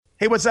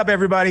Hey, what's up,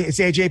 everybody? It's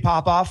AJ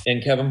Popoff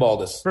and Kevin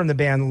Baldus from the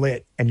band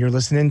Lit, and you're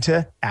listening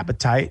to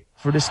Appetite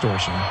for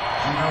Distortion. You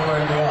know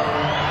where you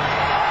are.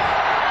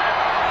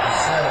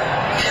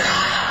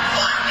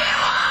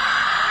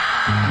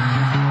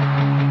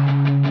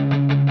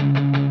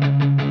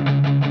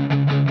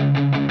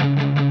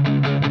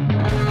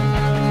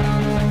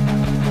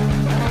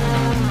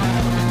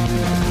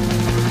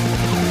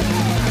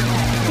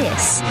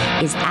 This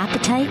is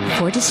Appetite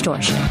for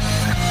Distortion.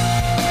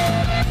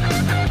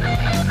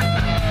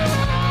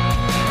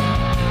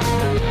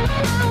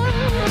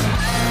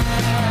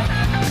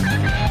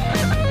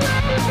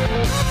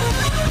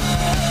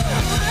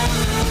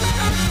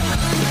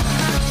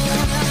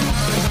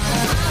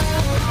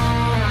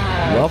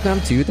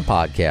 Welcome to the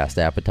podcast,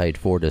 Appetite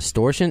for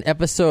Distortion,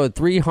 episode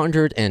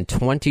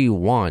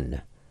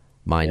 321.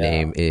 My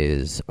name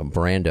is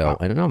Brando,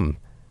 and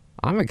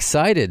I'm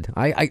excited.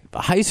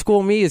 High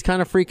school me is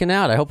kind of freaking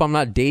out. I hope I'm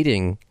not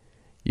dating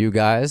you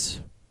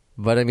guys,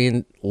 but I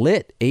mean,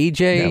 Lit,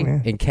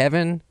 AJ, and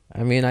Kevin.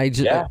 I mean, I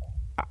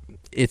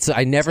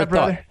never thought.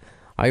 Brother?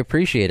 I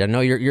appreciate it. I know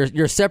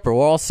you're separate.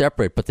 We're all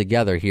separate, but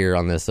together here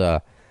on this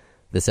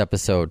this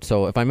episode.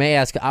 So if I may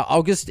ask,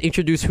 I'll just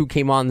introduce who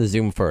came on the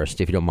Zoom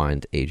first, if you don't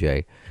mind,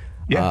 AJ.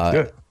 Yeah,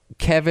 good.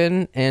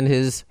 Kevin and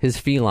his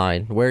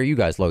feline. Where are you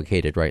guys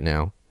located right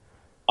now?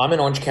 I'm in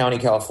Orange County,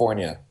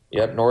 California.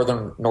 Yep,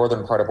 northern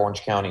part of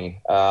Orange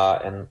County,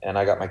 and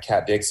I got my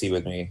cat Dixie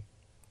with me.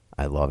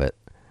 I love it.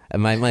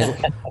 And my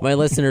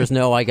listeners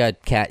know I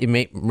got cat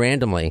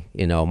randomly.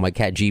 You know, my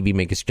cat GB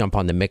makes us jump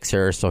on the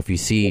mixer. So if you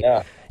see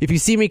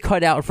me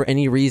cut out for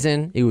any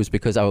reason, it was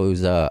because I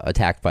was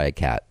attacked by a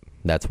cat.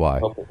 That's why.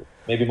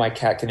 Maybe my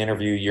cat can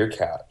interview your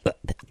cat.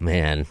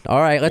 Man, all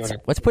right.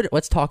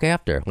 Let's talk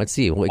after. Let's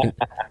see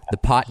the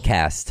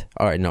podcast.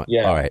 All right, no,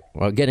 yeah. All right.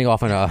 Well, getting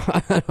off on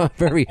a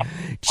very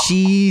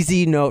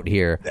cheesy note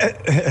here.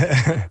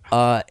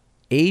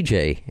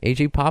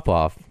 AJ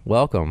Popoff,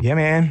 welcome. Yeah,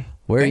 man.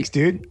 Thanks,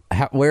 dude.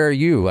 Where are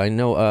you? I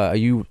know. Are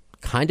you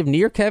kind of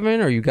near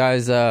Kevin? Are you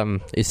guys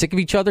sick of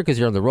each other because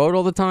you're on the road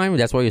all the time?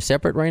 That's why you're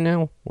separate right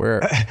now.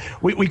 Where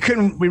we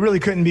really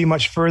couldn't be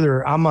much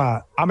further.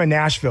 I'm in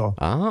Nashville.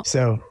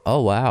 So.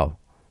 Oh wow.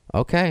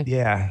 Okay.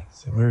 Yeah.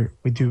 So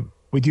we do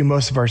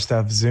most of our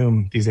stuff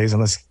Zoom these days,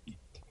 unless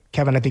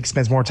Kevin, I think,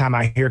 spends more time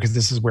out here because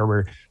this is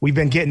where we've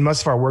been getting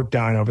most of our work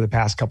done over the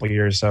past couple of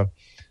years. So a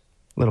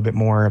little bit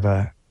more of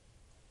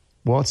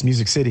it's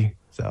Music City.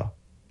 So.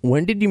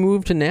 When did you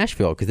move to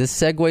Nashville? Because this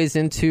segues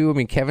into, I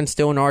mean, Kevin's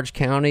still in Orange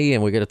County,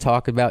 and we're going to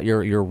talk about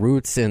your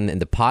roots in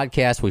the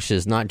podcast, which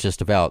is not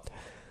just about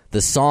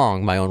the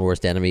song, My Own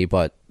Worst Enemy,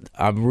 but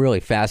I'm really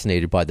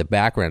fascinated by the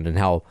background and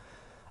how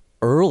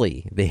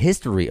early the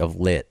history of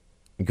Lit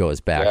goes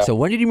back. Yeah. So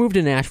when did you move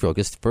to Nashville?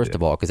 First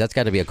of all, because that's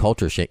got to be a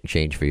culture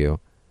change for you.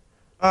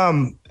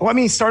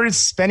 Started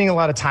spending a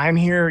lot of time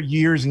here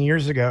years and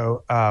years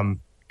ago,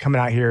 coming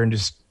out here and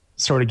just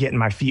sort of getting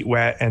my feet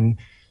wet and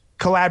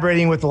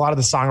collaborating with a lot of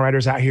the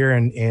songwriters out here,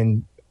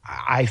 and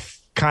I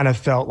kind of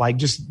felt like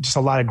just a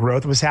lot of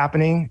growth was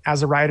happening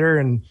as a writer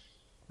and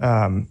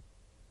an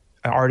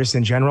artist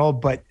in general.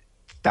 But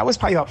that was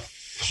probably about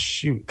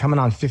coming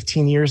on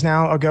 15 years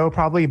now ago,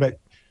 probably. But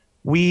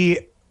we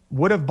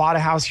would have bought a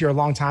house here a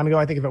long time ago.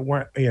 I think if it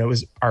weren't, we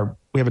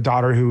have a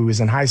daughter who is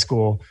in high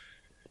school,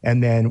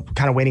 and then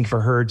kind of waiting for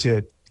her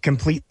to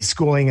complete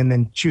schooling and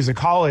then choose a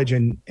college,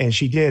 and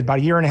she did. About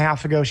a year and a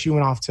half ago, she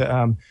went off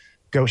to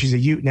she's a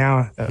Ute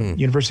now,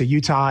 University of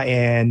Utah,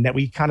 and that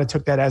we kind of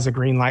took that as a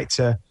green light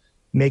to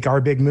make our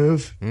big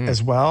move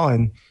as well.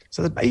 And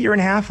so about a year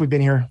and a half, we've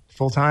been here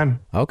full time.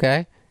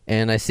 Okay.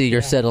 And I see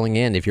you're settling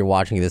in. If you're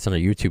watching this on a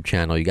YouTube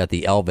channel, you got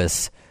the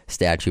Elvis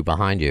statue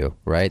behind you,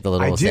 right? The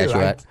little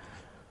statuette.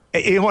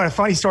 You want a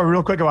funny story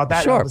real quick about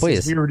that? Sure,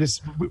 please. We were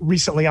just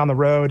recently on the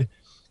road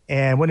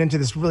and went into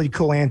this really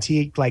cool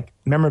antique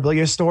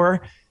memorabilia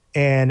store,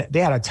 and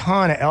they had a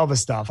ton of Elvis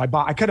stuff.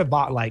 I could have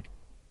bought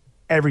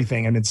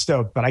everything and been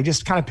stoked, but I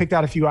just kind of picked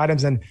out a few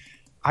items, and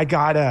I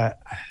got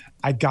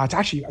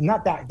actually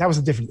not that was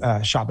a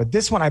different shop, but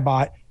this one I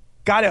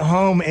got it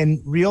home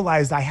and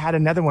realized I had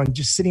another one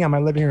just sitting on my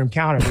living room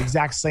counter, the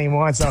exact same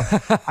one. So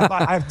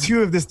I have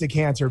two of this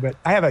decanter, but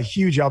I have a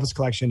huge Elvis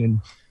collection,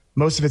 and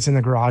most of it's in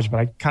the garage,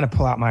 but I kind of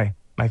pull out my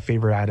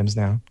favorite items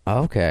now.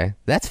 Okay.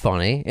 That's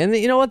funny. And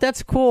you know what?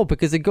 That's cool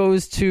because it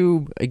goes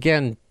to,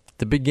 again,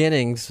 the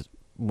beginnings.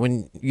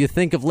 When you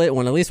think of Lit,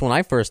 at least when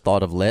I first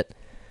thought of Lit,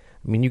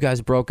 I mean, you guys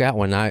broke out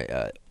when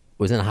I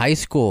was in high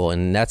school,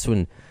 and that's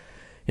when,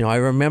 I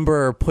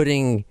remember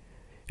putting,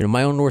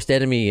 My Own Worst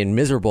Enemy and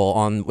Miserable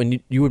on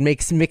when you would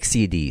make mix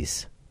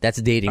CDs.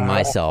 That's dating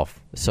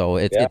myself, so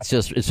it's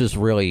just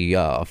really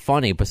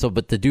funny.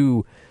 But to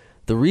do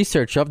the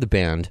research of the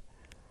band,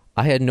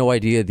 I had no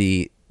idea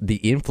the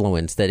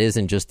influence that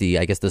isn't just the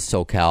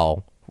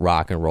SoCal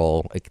rock and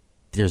roll.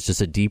 There's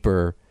just a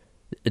deeper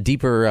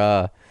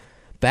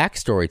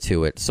backstory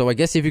to it. So I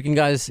guess if you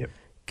guys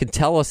can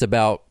tell us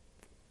about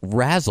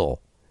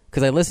Razzle,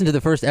 because I listened to the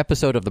first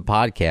episode of the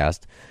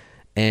podcast,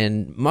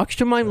 And much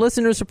to my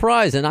listeners'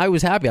 surprise, and I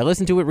was happy. I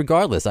listened to it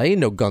regardless. I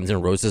didn't know Guns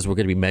N' Roses were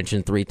going to be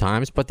mentioned 3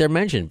 times, but they're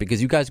mentioned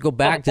because you guys go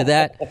back to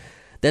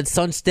that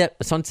Sunset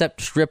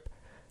Strip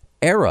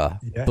era.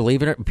 Yeah.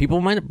 Believe it or not,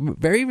 people might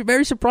very,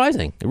 very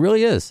surprising. It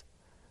really is.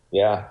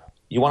 Yeah.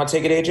 You want to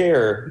take it, AJ,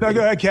 or no?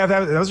 Go ahead, Kev.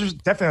 Those are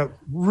definitely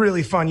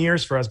really fun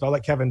years for us. But I'll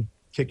let Kevin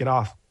kick it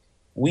off.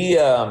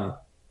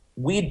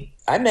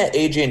 I met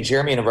AJ and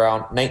Jeremy in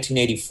around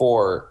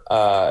 1984,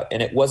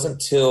 and it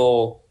wasn't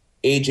till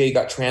AJ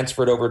got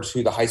transferred over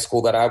to the high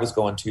school that I was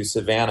going to,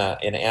 Savannah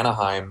in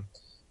Anaheim,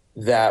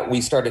 that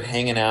we started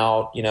hanging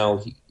out. You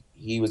know,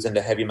 he was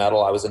into heavy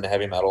metal, I was into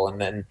heavy metal,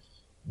 and then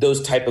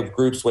those type of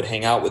groups would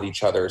hang out with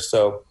each other.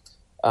 So,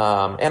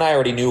 and I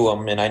already knew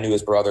him, and I knew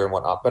his brother and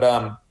whatnot.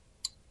 But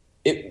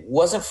it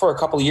wasn't for a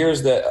couple of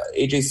years that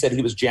AJ said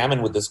he was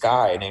jamming with this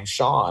guy named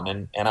Sean,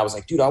 and I was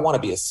like, dude, I want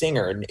to be a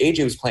singer. And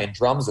AJ was playing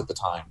drums at the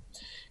time.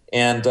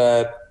 And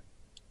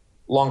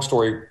long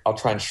story, I'll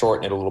try and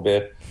shorten it a little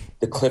bit,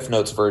 the Cliff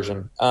Notes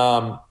version.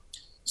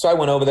 So I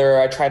went over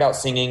there. I tried out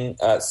singing.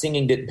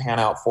 Singing didn't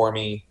pan out for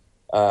me.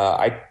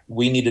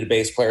 We needed a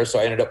bass player, so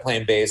I ended up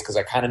playing bass because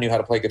I kind of knew how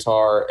to play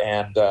guitar.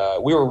 And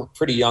we were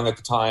pretty young at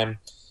the time.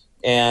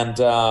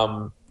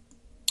 And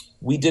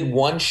we did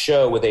one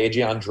show with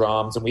AJ on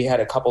drums, and we had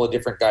a couple of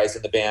different guys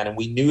in the band, and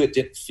we knew it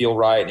didn't feel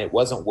right and it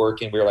wasn't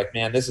working. We were like,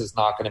 man, this is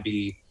not going to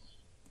be.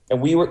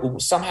 And we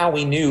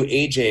knew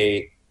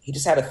AJ, he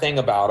just had a thing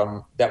about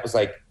him that was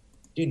like,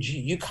 dude,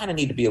 you kind of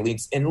need to be a lead.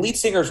 And lead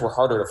singers were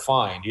harder to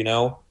find, you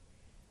know?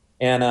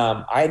 And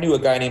I knew a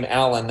guy named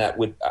Alan that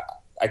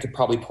I could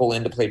probably pull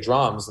in to play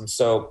drums. And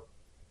so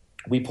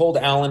we pulled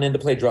Alan in to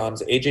play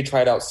drums. AJ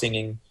tried out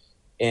singing,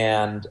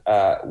 and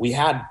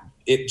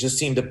it just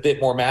seemed a bit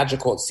more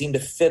magical. It seemed to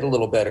fit a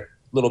little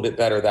bit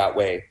better that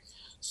way.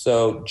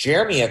 So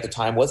Jeremy at the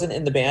time wasn't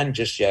in the band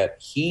just yet.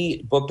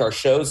 He booked our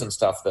shows and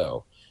stuff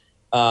though.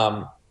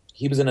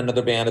 He was in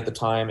another band at the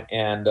time,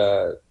 and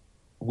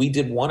we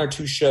did 1 or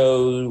 2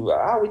 shows.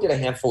 We did a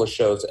handful of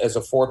shows as a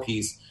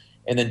 4-piece,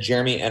 and then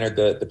Jeremy entered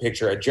the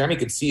picture. Jeremy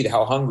could see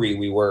how hungry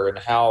we were and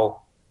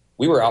how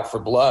we were out for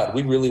blood.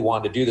 We really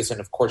wanted to do this, and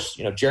of course,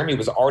 you know, Jeremy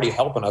was already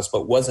helping us,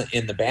 but wasn't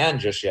in the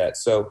band just yet.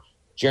 So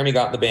Jeremy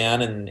got in the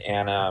band,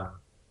 and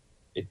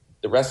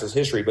the rest is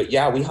history. But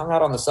yeah, we hung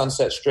out on the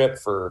Sunset Strip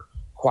for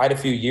quite a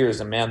few years,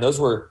 and man, those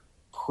were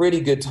pretty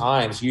good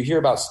times. You hear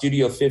about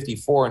Studio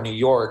 54 in New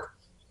York.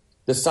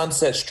 The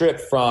Sunset Strip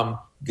from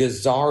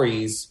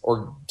Gazzari's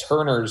or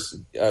Turner's,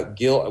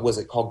 was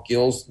it called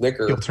Gill's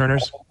Liquor? Gill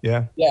Turner's,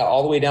 yeah. Yeah,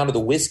 all the way down to the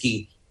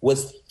whiskey,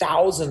 was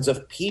thousands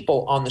of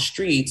people on the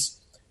streets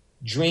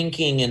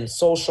drinking and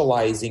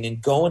socializing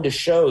and going to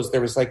shows.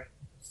 There was like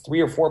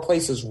 3 or 4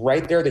 places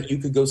right there that you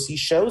could go see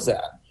shows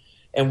at.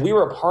 And we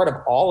were a part of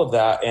all of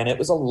that, and it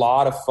was a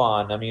lot of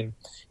fun. I mean,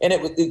 and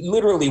it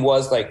literally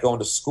was like going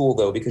to school,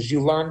 though, because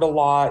you learned a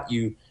lot.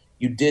 You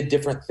did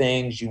different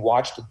things. You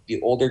watched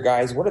the older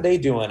guys. What are they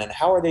doing, and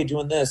how are they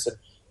doing this? And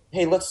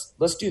hey,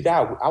 let's do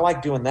that. I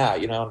like doing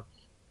that, you know.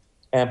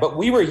 But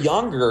we were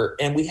younger,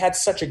 and we had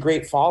such a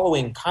great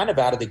following kind of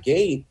out of the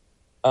gate.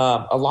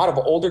 A lot of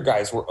older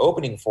guys were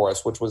opening for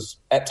us, which was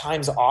at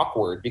times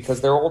awkward because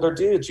they're older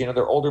dudes, you know,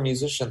 they're older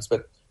musicians,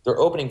 but they're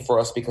opening for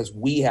us because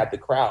we had the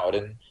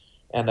crowd.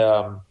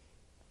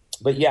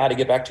 But yeah, to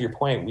get back to your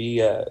point,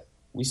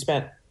 we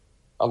spent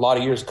a lot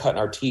of years cutting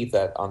our teeth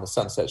on the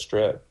Sunset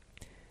Strip.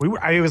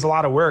 It was a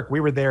lot of work. We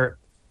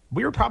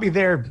were probably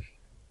there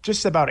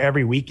just about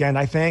every weekend,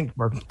 I think.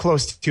 We're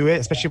close to it,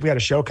 especially if we had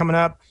a show coming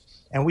up.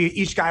 And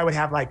each guy would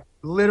have like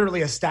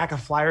literally a stack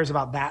of flyers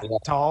about that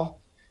tall.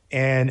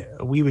 And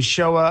we would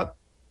show up.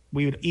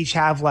 We would each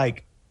have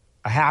like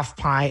a half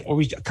pint, or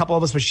a couple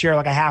of us would share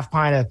like a half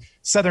pint of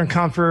Southern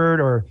Comfort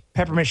or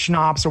peppermint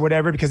schnapps or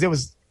whatever, because it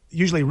was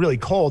usually really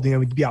cold. You know,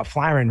 we'd be out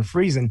flying and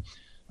freezing.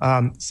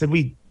 So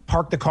we'd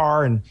park the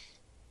car and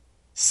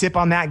sip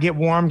on that, get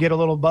warm, get a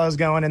little buzz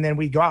going, and then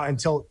we'd go out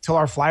until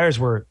our flyers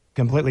were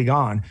completely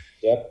gone.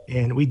 Yep.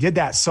 And we did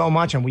that so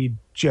much, and we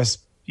just,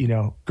 you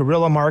know,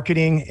 guerrilla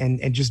marketing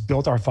and just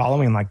built our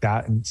following like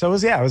that. And so it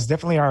was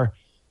definitely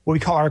what we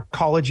call our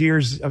college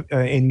years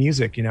in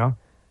music, you know.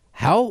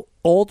 How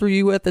old were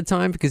you at the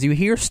time? Because you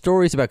hear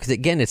stories about, because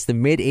again, it's the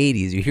mid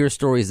 80s. You hear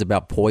stories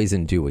about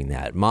Poison doing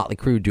that, Motley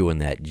Crue doing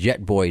that,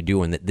 Jet Boy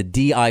doing that, the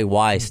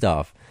DIY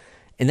stuff.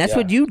 And that's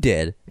what you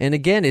did. And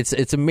again,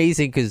 it's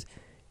amazing because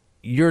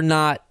you're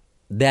not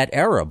that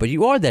era, but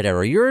you are that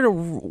era. You're in a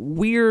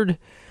weird,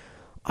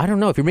 I don't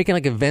know, if you're making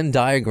like a Venn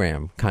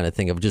diagram kind of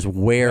thing of just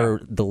where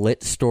the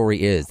Lit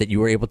story is, that you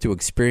were able to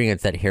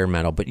experience that hair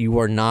metal, but you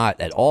are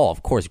not at all,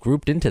 of course,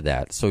 grouped into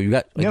that. So you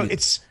got... Like, you know,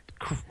 it's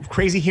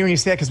crazy hearing you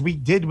say that, because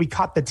we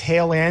caught the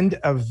tail end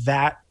of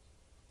that,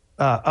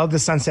 of the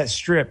Sunset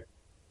Strip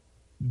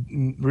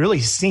really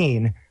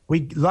scene.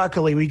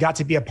 Luckily, we got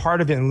to be a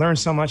part of it and learn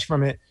so much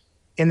from it.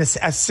 And a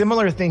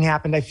similar thing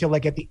happened, I feel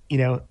like, in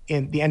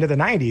the end of the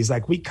 90s.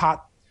 Like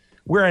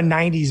we're a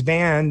 90s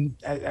band,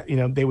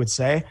 they would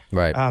say.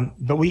 Right.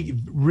 But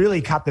we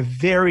really caught the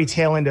very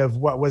tail end of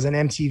what was an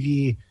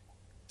MTV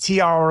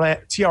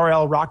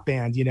TRL rock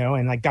band, you know,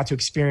 and like got to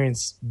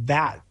experience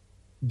that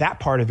that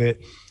part of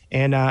it.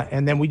 And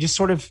then we just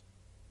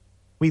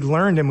we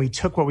learned, and we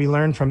took what we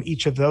learned from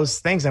each of those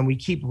things, and we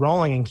keep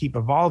rolling and keep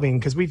evolving,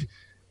 because we've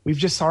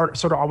just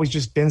sort of always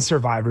just been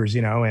survivors,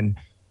 and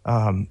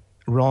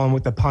rolling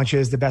with the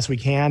punches the best we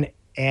can,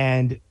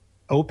 and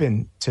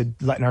open to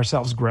letting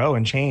ourselves grow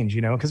and change,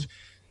 because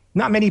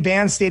not many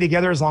bands stay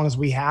together as long as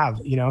we have,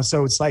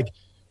 so it's like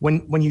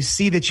when you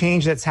see the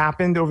change that's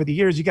happened over the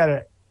years, you got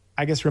to,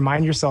 I guess,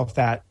 remind yourself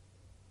that,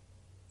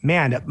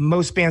 man,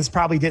 most bands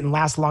probably didn't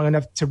last long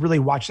enough to really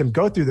watch them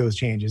go through those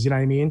changes. You know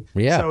what I mean?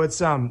 Yeah. So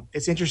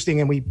it's interesting,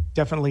 and we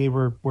definitely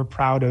we're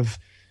proud of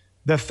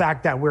the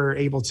fact that we're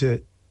able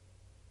to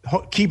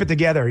keep it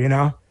together.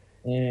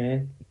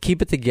 Mm-hmm.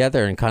 Keep it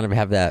together and kind of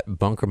have that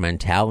bunker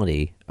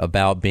mentality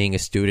about being a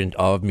student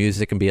of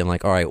music and being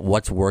like, all right,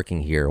 what's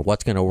working here?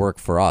 What's going to work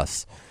for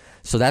us?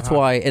 So that's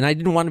why, and I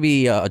didn't want to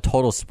be a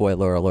total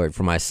spoiler alert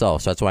for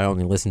myself. So that's why I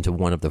only listened to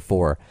one of the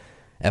 4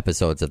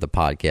 episodes of the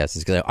podcast,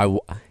 is because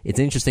it's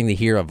interesting to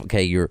hear of,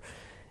 okay,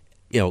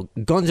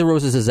 Guns N'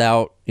 Roses is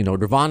out,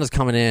 Nirvana's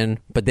coming in,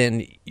 but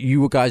then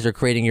you guys are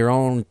creating your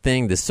own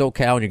thing, the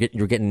SoCal, and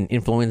you're getting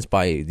influenced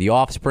by The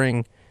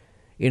Offspring.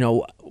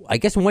 I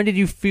guess, when did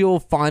you feel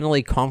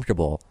finally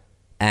comfortable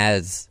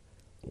as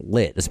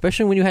Lit,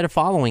 especially when you had a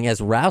following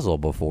as Razzle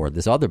before,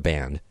 this other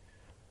band?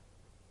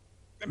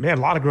 Man,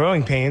 a lot of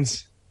growing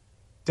pains,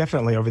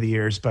 definitely, over the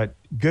years, but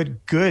good.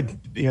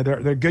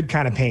 They're good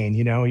kind of pain.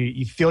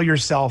 You feel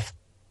yourself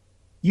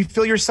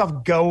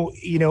go,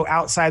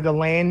 outside the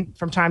lane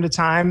from time to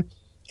time,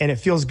 and it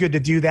feels good to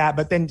do that.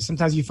 But then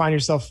sometimes you find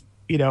yourself,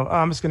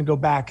 I'm just going to go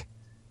back.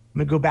 I'm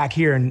going to go back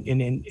here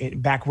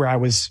and back where I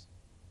was,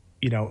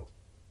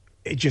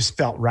 it just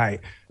felt right.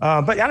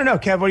 But I don't know,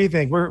 Kev, what do you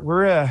think?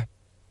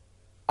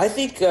 I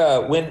think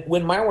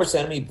when My Worst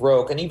Enemy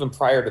broke, and even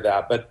prior to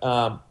that, but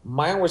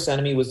My Worst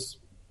Enemy was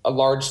a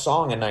large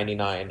song in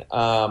 '99.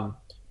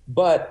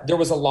 But there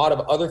was a lot of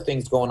other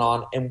things going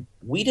on, and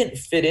we didn't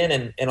fit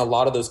in a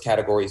lot of those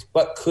categories.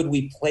 But could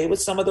we play with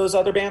some of those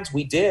other bands?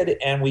 We did,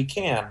 and we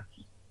can.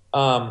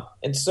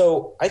 And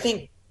so I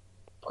think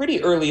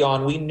pretty early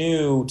on, we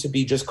knew to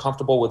be just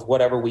comfortable with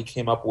whatever we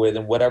came up with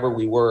and whatever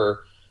we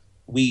were.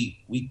 We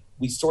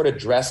sort of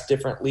dressed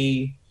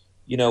differently.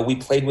 We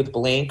played with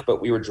Blink,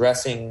 but we were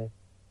dressing,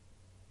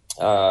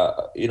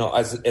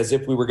 as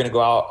if we were going to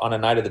go out on a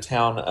night of the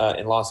town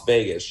in Las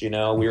Vegas.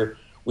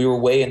 We were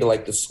way into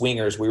like the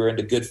swingers. We were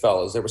into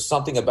Goodfellas. There was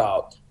something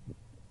about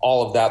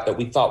all of that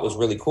we thought was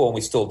really cool, and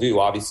we still do.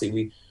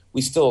 Obviously,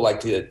 we still like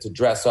to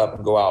dress up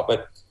and go out.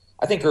 But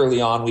I think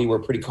early on we were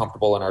pretty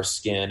comfortable in our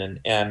skin,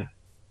 and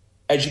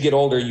as you get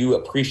older, you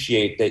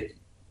appreciate that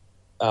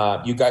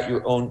you got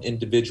your own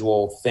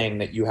individual thing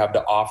that you have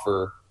to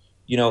offer.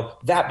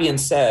 That being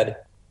said,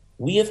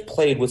 we have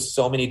played with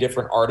so many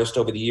different artists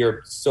over the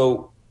year.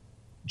 So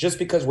just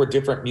because we're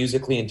different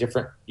musically and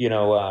different,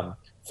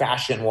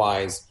 fashion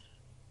wise,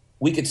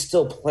 we could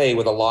still play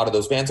with a lot of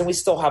those bands, and we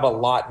still have a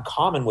lot in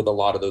common with a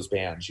lot of those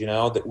bands,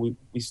 that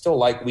we still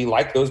we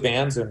like those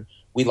bands, and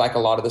we like a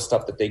lot of the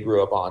stuff that they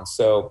grew up on.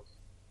 So,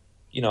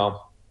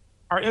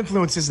 our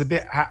influences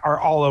are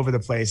all over the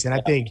place. And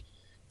I think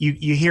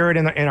you hear it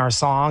in our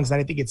songs,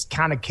 and I think it's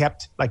kind of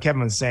kept, like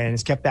Kevin was saying,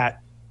 it's kept that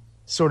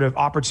sort of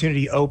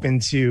opportunity open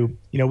to,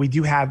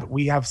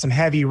 we have some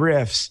heavy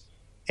riffs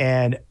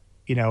and,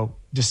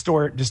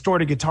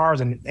 distorted guitars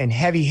and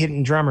heavy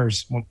hitting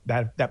drummers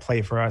that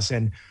play for us.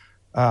 And,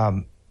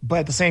 but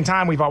at the same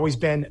time, we've always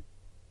been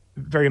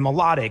very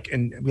melodic,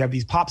 and we have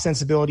these pop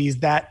sensibilities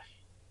that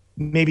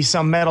maybe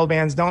some metal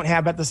bands don't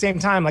have. But at the same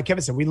time, like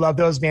Kevin said, we love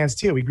those bands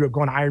too. We grew up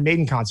going to Iron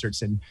Maiden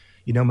concerts and,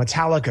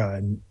 Metallica,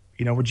 and,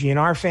 we're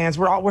GNR fans.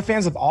 We're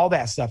fans of all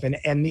that stuff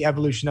and the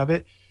evolution of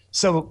it.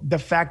 So the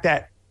fact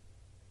that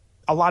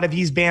a lot of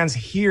these bands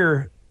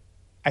here,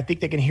 I think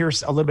they can hear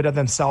a little bit of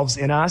themselves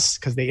in us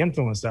because they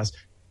influenced us.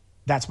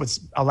 That's what's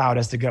allowed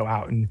us to go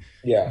out and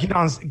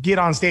get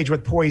on stage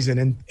with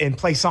Poison and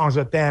play songs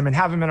with them and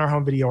have them in our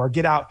home video, or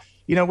get out,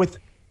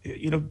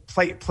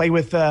 play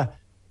with, like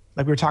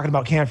we were talking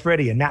about, Cam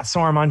Freddy and Matt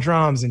Sorum on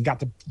drums, and got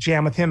to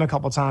jam with him a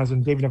couple times,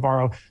 and David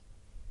Navarro.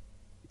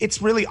 It's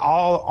really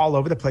all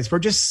over the place. We're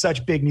just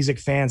such big music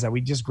fans that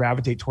we just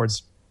gravitate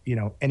towards,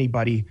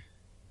 anybody,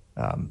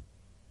 from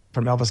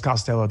Elvis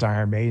Costello to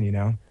Iron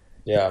Maiden,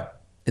 Yeah.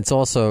 It's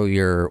also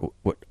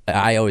what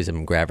I always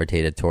am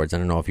gravitated towards. I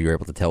don't know if you were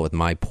able to tell with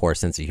my poor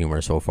sense of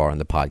humor so far on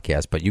the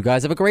podcast, but you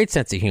guys have a great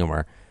sense of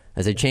humor.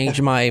 As I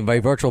changed my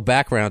virtual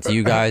background to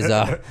you guys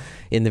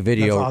in the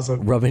video,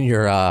 awesome. Rubbing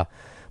your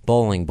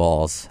bowling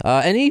balls.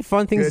 Any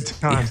fun things Good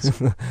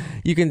times.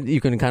 you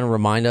can kind of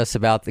remind us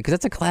about, because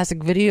that's a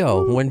classic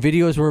video when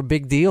videos were a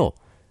big deal.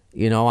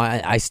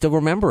 I still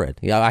remember it.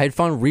 I had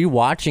fun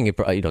rewatching it,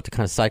 to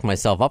kind of psych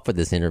myself up for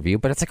this interview.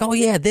 But it's like, oh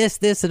yeah, this,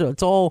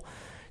 it's all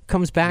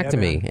comes back to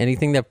me.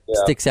 Anything that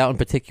sticks out in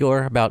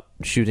particular about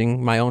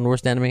shooting My Own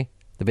Worst Enemy,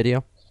 the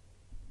video?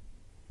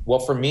 Well,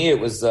 for me, it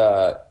was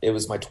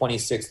my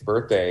 26th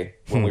birthday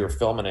when we were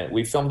filming it.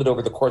 We filmed it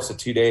over the course of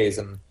 2 days,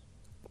 and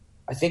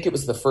I think it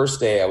was the first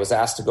day I was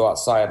asked to go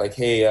outside, like,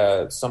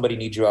 hey, somebody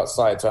needs you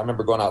outside. So I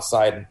remember going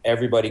outside and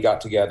everybody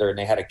got together and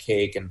they had a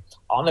cake. And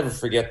I'll never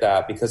forget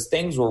that because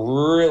things were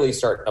really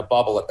starting to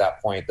bubble at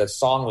that point. The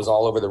song was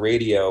all over the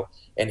radio.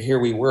 And here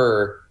we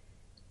were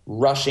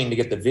rushing to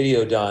get the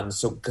video done.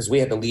 So because we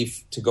had to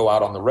leave to go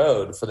out on the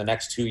road for the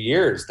next 2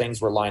 years,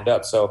 things were lined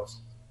up. So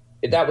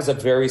that was a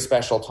very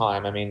special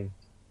time. I mean,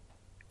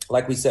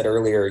 like we said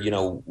earlier, you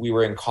know, we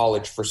were in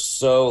college for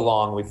so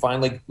long. We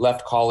finally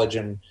left college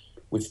and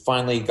we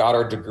finally got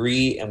our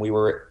degree and we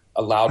were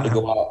allowed to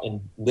go out and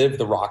live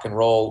the rock and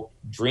roll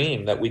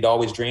dream that we'd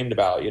always dreamed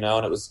about, you know,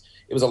 and it was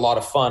a lot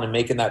of fun. And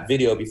making that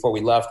video before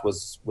we left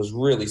was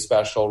really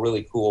special,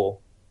 really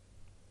cool.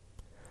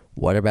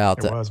 What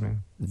about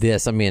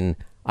this? I mean,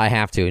 I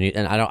have to,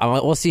 and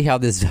we'll see how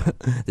this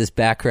this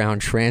background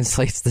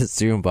translates to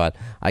Zoom, but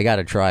I got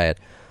to try it.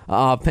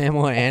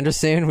 Pamela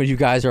Anderson, when you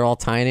guys are all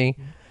tiny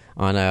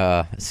on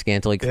a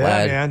scantily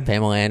clad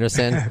Pamela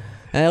Anderson.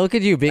 And look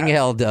at you being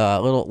held,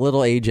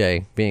 little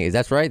AJ being.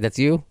 That's right. That's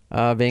you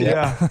being.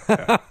 Yeah.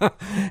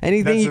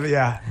 anything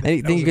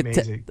you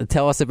could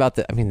tell us about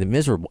the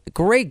miserable,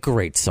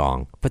 great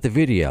song, but the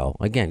video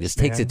again just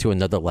takes it to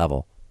another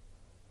level.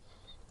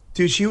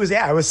 Dude, it was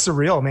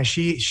surreal, man.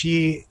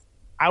 She,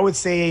 I would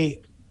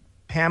say,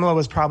 Pamela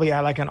was probably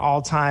at like an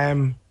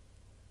all-time.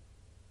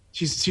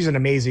 She's an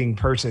amazing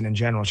person in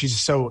general.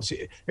 She's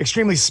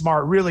extremely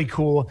smart, really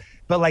cool.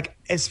 But like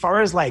as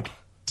far as like.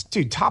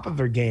 Dude, top of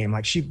her game.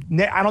 Like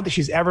I don't think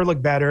she's ever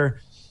looked better.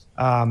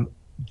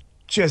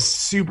 Just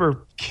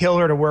super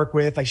killer to work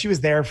with. Like she was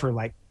there for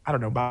like, I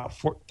don't know, about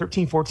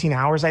 13, 14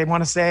 hours, I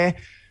want to say.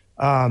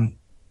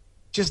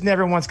 Just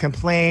never once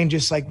complained,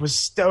 just like was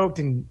stoked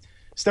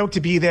to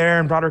be there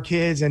and brought her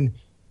kids. And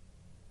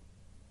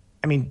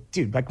I mean,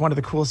 dude, like one of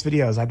the coolest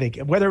videos, I think,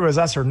 whether it was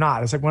us or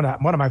not, it's like one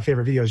of my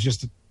favorite videos.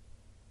 Just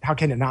how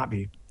can it not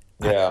be?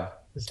 Yeah.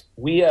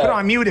 We put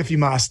on mute if you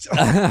must.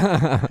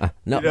 No,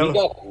 you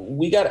know?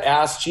 we got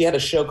asked. She had a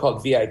show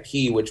called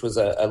VIP, which was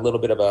a little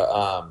bit of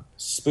a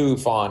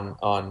spoof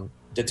on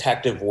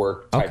detective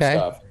work type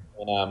stuff.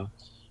 And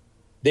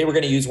they were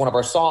going to use one of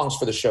our songs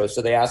for the show,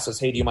 so they asked us,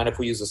 "Hey, do you mind if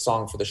we use a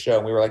song for the show?"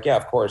 And we were like, "Yeah,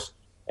 of course."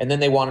 And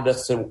then they wanted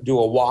us to do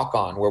a walk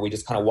on where we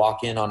just kind of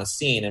walk in on a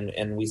scene,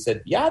 and we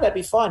said, "Yeah, that'd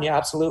be fun. Yeah,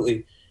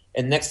 absolutely."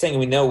 And next thing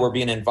we know, we're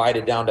being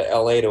invited down to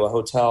LA to a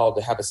hotel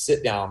to have a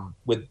sit down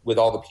with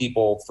all the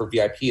people for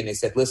VIP. And they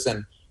said,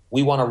 listen,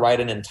 we want to write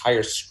an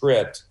entire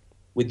script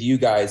with you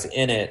guys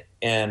in it.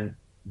 And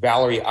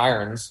Valerie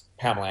Irons,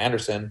 Pamela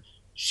Anderson,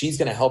 she's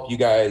going to help you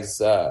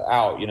guys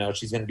out. You know,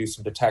 she's going to do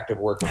some detective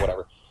work or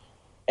whatever.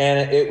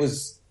 And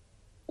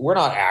we're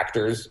not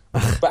actors,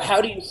 but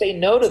how do you say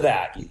no to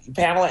that?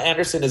 Pamela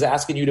Anderson is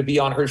asking you to be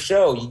on her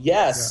show.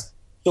 Yes. Yeah.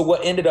 So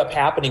what ended up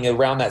happening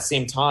around that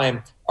same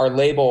time, our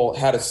label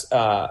had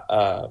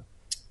what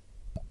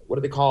do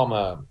they call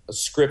them? A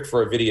script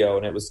for a video,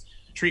 and it was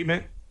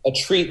video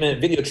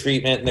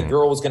treatment, and the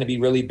girl was going to be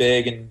really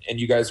big, and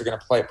you guys are going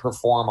to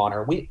perform on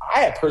her.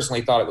 I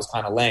personally thought it was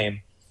kind of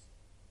lame,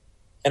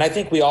 and I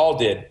think we all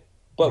did.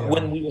 But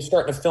when we were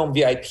starting to film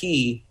VIP,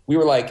 we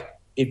were like,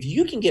 if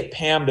you can get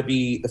Pam to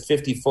be the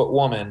 50-foot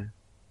woman,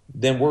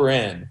 then we're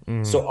in.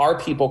 So our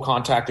people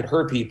contacted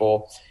her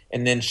people,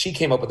 and then she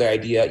came up with the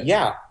idea,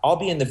 yeah, I'll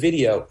be in the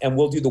video and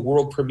we'll do the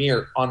world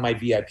premiere on my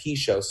VIP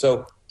show.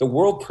 So the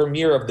world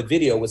premiere of the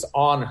video was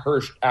on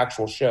her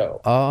actual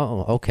show.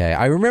 Oh, okay.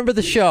 I remember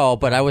the show,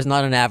 but I was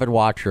not an avid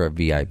watcher of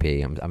VIP.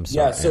 I'm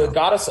sorry. Yeah, so it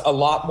got us a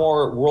lot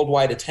more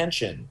worldwide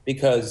attention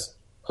because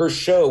her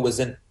show was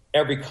in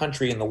every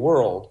country in the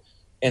world.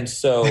 And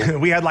so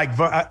we had like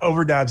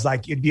overdubs,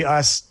 like it'd be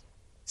us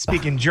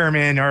speaking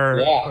German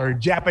or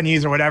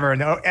Japanese or whatever.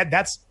 And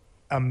that's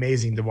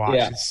amazing to watch.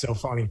 Yeah. It's so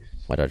funny.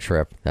 What a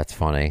trip. That's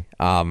funny.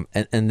 And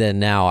then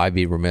now I'd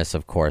be remiss,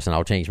 of course, and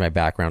I'll change my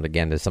background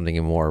again to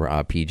something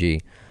more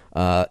PG.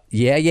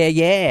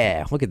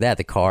 Yeah. Look at that,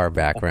 the car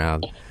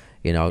background.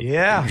 You know,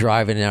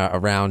 driving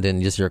around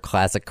in just your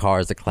classic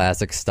cars, the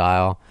classic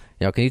style.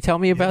 You know, can you tell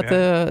me about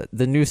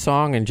the new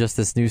song and just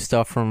this new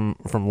stuff from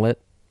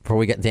Lit before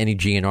we get into any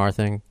GNR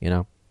thing, you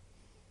know?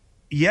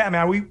 Yeah,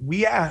 man,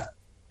 we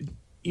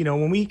you know,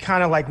 when we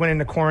kind of like went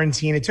into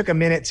quarantine, it took a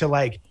minute to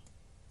like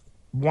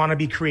want to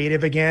be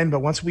creative again. But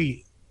once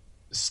we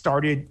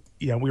started,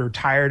 you know, we were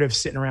tired of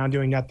sitting around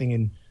doing nothing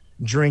and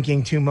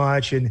drinking too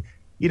much. And,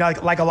 you know,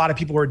 like a lot of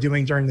people were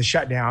doing during the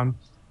shutdown,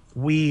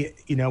 we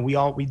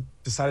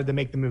decided to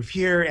make the move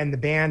here, and the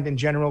band in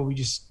general, we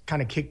just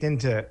kind of kicked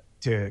into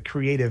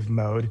creative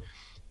mode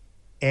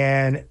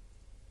and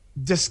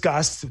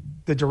discussed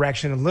the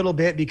direction a little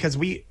bit, because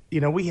the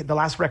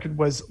last record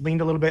was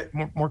leaned a little bit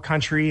more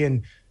country,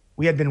 and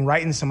we had been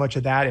writing so much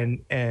of that,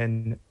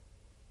 and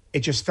it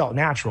just felt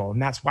natural,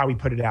 and that's why we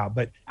put it out.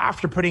 But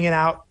after putting it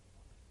out,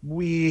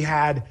 we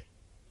had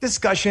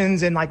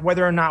discussions and like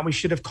whether or not we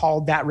should have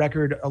called that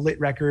record a Lit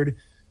record,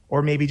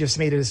 or maybe just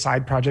made it a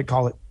side project,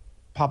 call it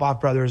Pop Off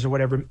Brothers or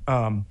whatever.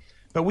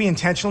 But we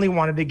intentionally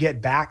wanted to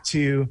get back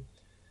to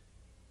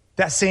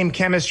that same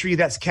chemistry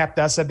that's kept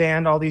us a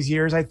band all these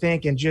years, I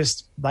think, and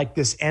just like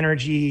this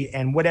energy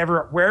and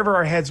wherever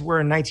our heads were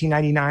in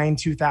 1999,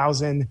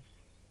 2000,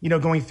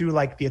 going through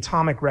like the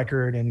Atomic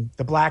record and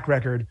the Black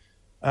record,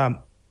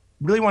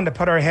 really wanted to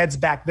put our heads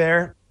back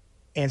there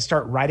and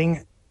start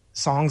writing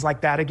songs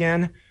like that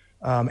again.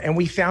 And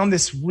we found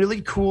this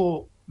really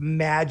cool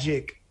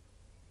magic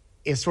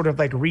is sort of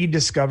like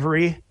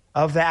rediscovery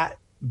of that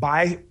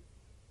by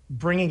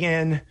bringing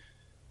in,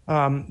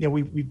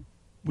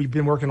 we've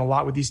been working a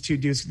lot with these two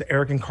dudes,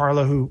 Eric and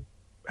Carla, who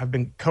have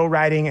been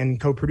co-writing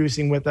and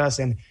co-producing with us,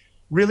 and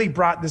really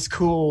brought this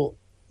cool,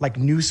 like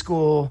new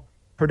school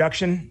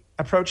production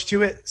approach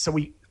to it. So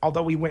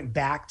although we went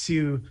back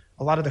to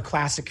a lot of the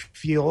classic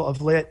feel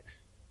of Lit,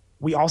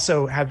 we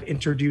also have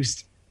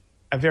introduced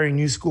a very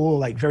new school,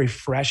 like very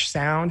fresh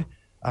sound.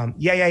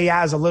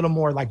 Yeah is a little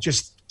more like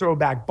just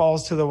throwback,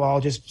 balls to the wall,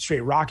 just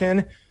straight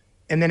rocking.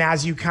 And then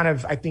as you kind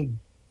of, I think,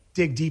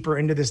 dig deeper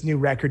into this new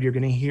record, you're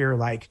going to hear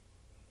like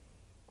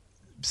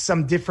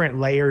some different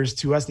layers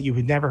to us that you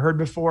had never heard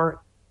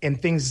before,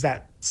 and things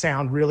that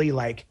sound really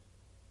like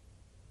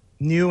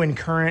new and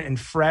current and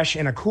fresh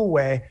in a cool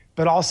way,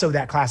 but also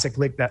that classic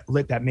lit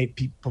that made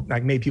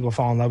people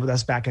fall in love with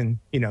us back in,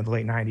 the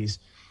late 90s.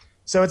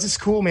 So it's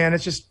just cool, man.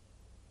 It's just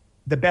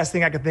the best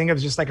thing I could think of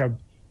is just like a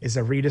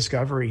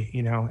rediscovery,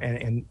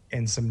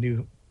 and some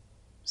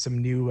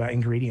new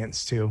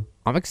ingredients too.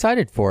 I'm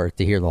excited to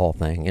hear the whole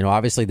thing.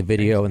 Obviously the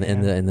video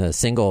and the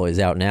single is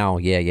out now.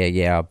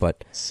 Yeah.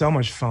 But so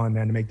much fun,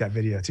 man, to make that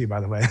video too, by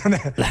the way.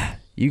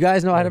 You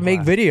guys know how to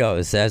make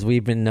videos, as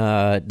we've been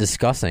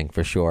discussing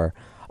for sure.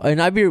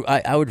 And I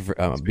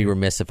would be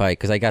remiss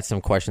because I got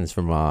some questions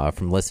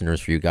from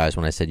listeners for you guys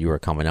when I said you were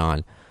coming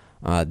on.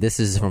 This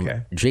is from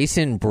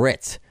Jason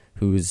Britt,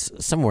 who's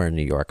somewhere in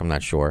New York. I'm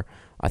not sure.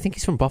 I think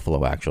he's from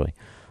Buffalo, actually.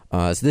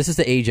 So this is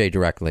to AJ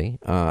directly.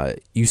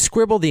 You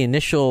scribbled the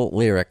initial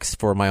lyrics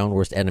for My Own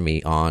Worst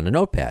Enemy on a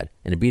notepad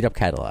in a beat-up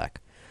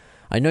Cadillac.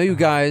 I know you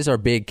guys are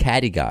big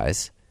Caddy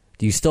guys.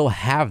 Do you still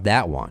have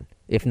that one?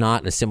 If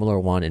not, a similar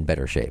one in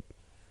better shape?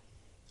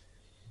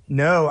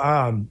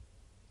 No,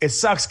 it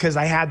sucks because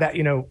I had that,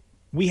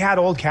 we had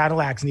old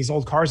Cadillacs and these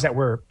old cars that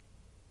were,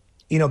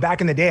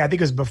 back in the day, I think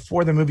it was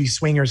before the movie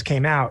Swingers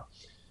came out,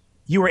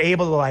 you were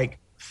able to like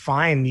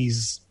find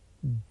these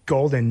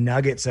golden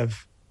nuggets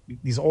of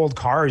these old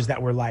cars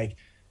that were like,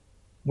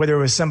 whether it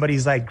was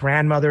somebody's like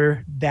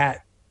grandmother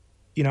that,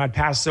 had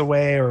passed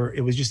away, or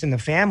it was just in the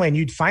family, and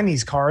you'd find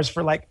these cars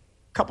for like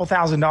a couple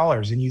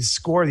 $1,000s and you'd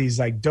score these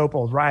like dope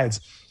old rides.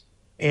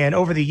 And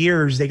over the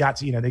years they got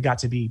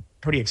to be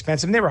pretty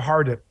expensive, and they were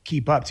hard to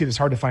keep up too. It was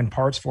hard to find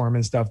parts for them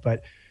and stuff.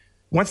 But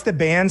once the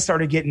band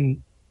started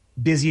getting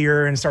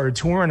busier and started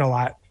touring a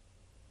lot,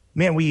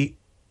 man,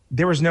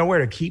 there was nowhere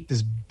to keep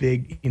this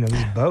big,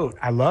 this boat.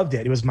 I loved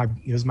it. It was my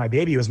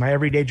baby. It was my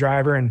everyday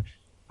driver. And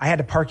I had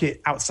to park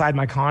it outside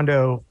my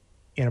condo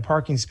in a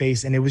parking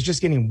space, and it was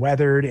just getting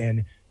weathered.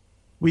 And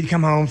we'd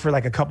come home for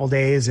like a couple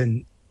days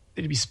and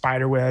there'd be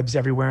spider webs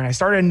everywhere. And I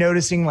started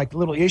noticing like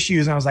little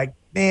issues, and I was like,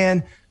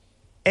 man.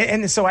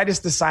 And so I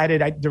just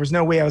decided there was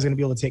no way I was going to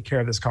be able to take care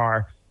of this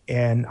car.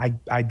 And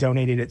I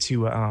donated it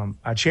to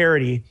a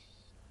charity.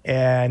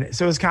 And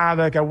so it was kind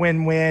of like a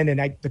win-win.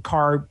 And the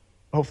car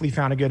hopefully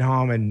found a good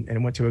home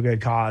and went to a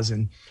good cause.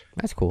 And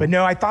that's cool. But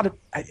no, I thought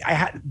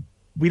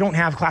we don't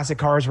have classic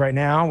cars right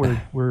now. I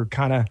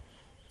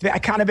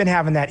kind of been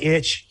having that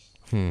itch,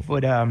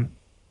 but I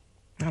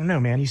don't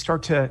know, man. You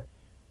start to,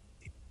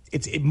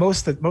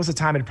 most of the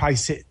time it'd probably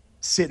sit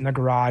in the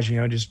garage,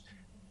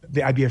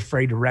 I'd be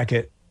afraid to wreck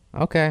it.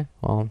 Okay.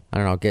 Well, I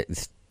don't know. I'll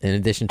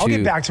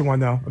get back to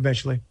one though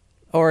eventually.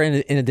 Or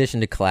in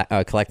addition to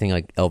collecting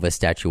like Elvis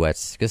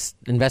statuettes, just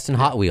invest in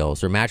Hot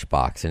Wheels or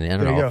Matchbox, and I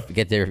don't know,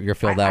 get your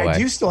fill that way. I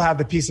do still have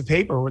the piece of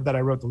paper that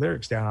I wrote the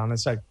lyrics down on.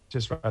 It's like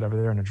just right over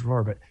there in a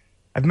drawer, but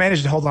I've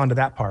managed to hold on to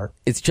that part.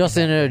 It's just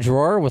in a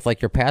drawer with like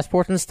your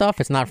passport and stuff.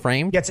 It's not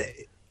framed. Yeah,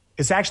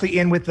 it's actually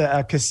in with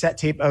the cassette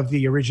tape of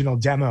the original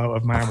demo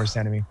of My Own Worst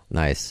Enemy.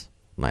 Nice.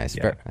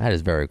 Yeah. That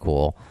is very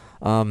cool.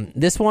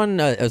 This one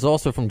is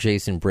also from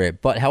Jason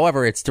Britt, but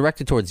however, it's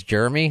directed towards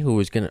Jeremy, who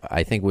was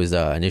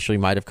initially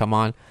might have come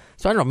on.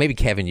 So I don't know, maybe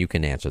Kevin, you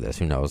can answer this.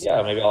 Who knows?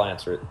 Yeah, maybe I'll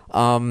answer it.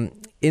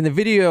 In the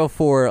video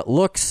for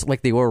Looks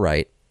Like They Were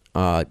Right,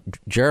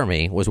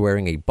 Jeremy was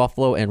wearing a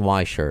Buffalo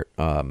NY shirt,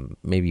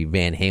 maybe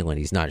Van Halen,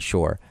 he's not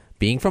sure.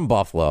 Being from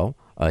Buffalo,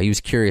 he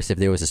was curious if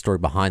there was a story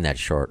behind that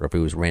shirt or if it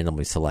was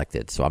randomly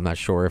selected. So I'm not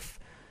sure if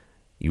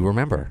you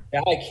remember.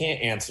 That I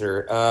can't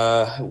answer.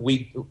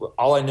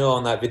 All I know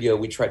on that video,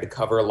 we tried to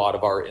cover a lot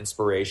of our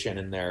inspiration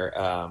in there.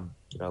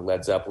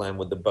 Led Zeppelin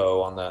with the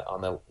bow on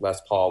the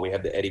Les Paul. We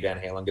had the Eddie Van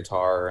Halen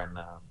guitar, and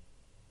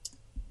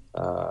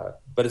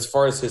but as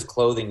far as his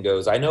clothing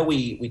goes, I know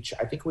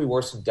I think we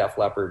wore some Def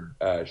Leppard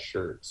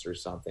shirts or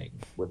something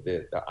with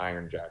the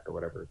Iron Jack or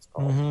whatever it's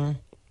called.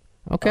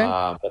 Mm-hmm. Okay.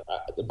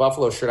 But the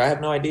Buffalo shirt, I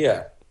have no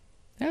idea.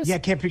 Yeah, I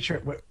can't picture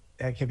it.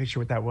 I can't picture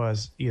what that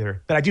was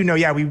either. But I do know,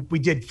 we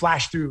did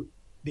flash through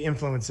the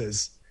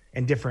influences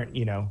and different,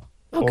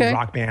 old Okay.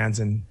 rock bands,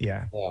 and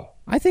yeah. Yeah.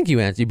 I think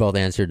you both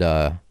answered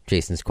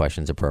Jason's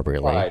questions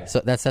appropriately. Right.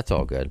 So that's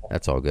all good.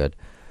 That's all good.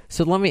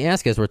 So let me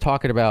ask you, as we're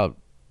talking about,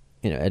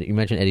 you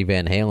mentioned Eddie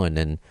Van Halen,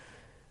 and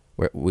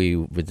we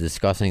were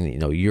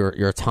discussing,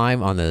 your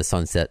time on the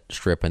Sunset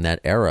Strip in that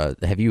era.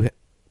 Have you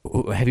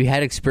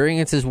had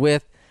experiences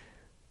with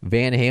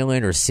Van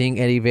Halen or seeing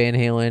Eddie Van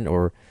Halen,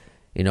 or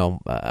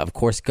of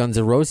course Guns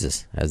N'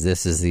 Roses, as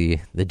this is the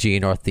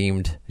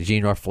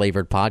GNR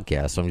flavored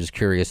podcast. So I'm just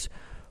curious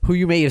who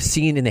you may have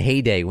seen in the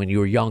heyday when you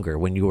were younger,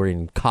 when you were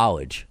in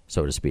college,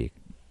 so to speak.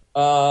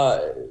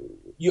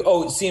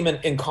 See him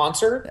in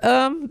concert?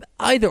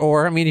 Either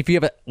or. I mean, if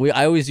you have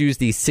I always use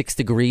the 6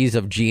 degrees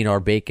of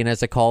GNR bacon,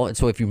 as I call it.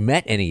 So if you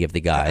met any of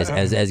the guys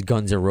as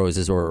Guns N'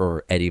 Roses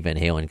or Eddie Van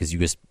Halen, because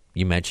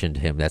you mentioned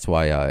him, that's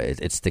why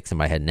it sticks in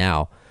my head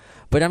now.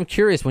 But I'm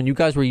curious, when you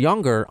guys were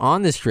younger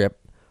on this trip,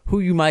 who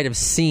you might have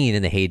seen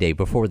in the heyday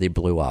before they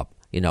blew up.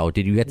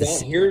 Did you get to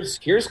see?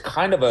 Here's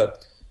kind of a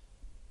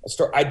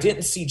story. I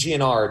didn't see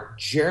GNR.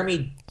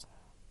 Jeremy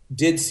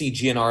did see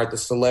GNR at the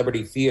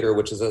Celebrity Theater,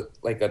 which is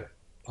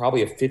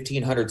probably a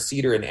 1,500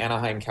 seater in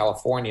Anaheim,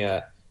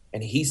 California.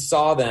 And he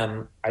saw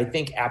them. I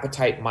think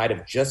Appetite might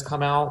have just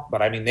come out,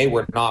 but I mean, they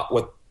weren't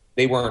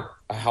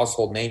a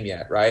household name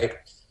yet, right?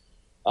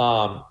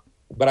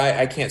 But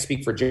I can't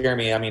speak for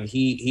Jeremy. I mean,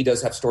 he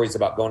does have stories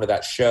about going to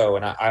that show,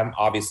 and I'm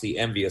obviously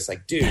envious.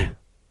 Like, dude,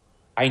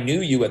 I knew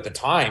you at the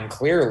time,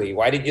 clearly.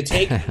 Why didn't you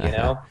take me,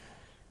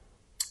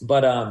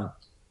 But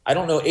I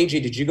don't know.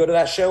 AJ, did you go to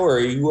that show, or are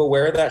you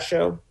aware of that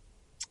show?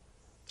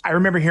 I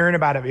remember hearing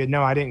about it, but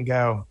no, I didn't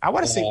go. I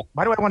want to say,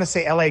 why do I want to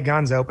say LA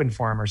Guns opened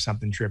for him or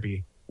something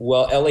trippy?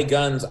 Well, LA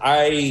Guns,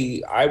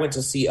 I went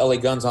to see LA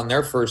Guns on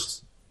their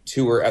first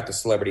tour at the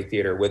Celebrity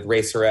Theater with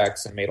Racer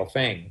X and Matal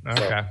Fang.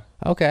 Okay.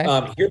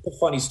 Okay. Here's a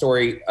funny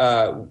story.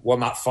 Well,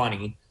 not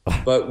funny,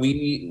 but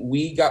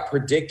we got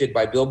predicted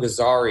by Bill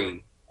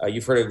Gazzari.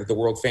 You've heard of the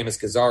world famous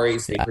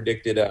Gazzaris. They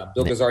predicted,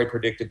 Bill Gazzari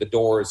predicted the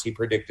Doors. He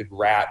predicted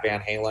Rat, Van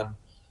Halen.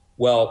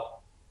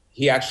 Well,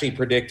 he actually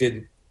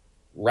predicted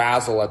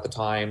Razzle at the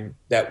time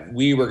that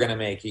we were going to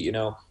make it.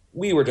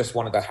 We were just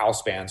one of the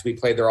house bands. We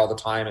played there all the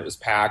time. It was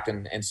packed.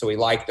 And so he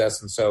liked us.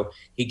 And so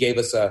he gave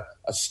us a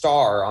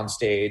star on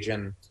stage,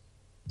 and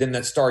then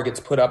that star gets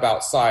put up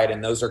outside.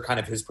 And those are kind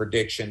of his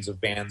predictions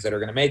of bands that are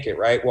going to make it.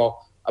 Right.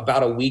 Well,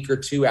 about a week or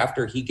two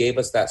after he gave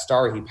us that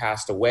star, he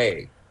passed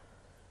away.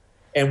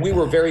 And we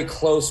were very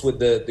close with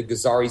the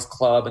Gazzaris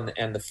Club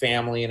and the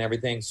family and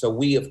everything. So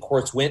we, of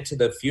course, went to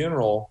the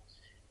funeral,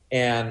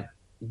 and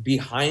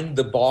behind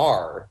the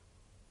bar,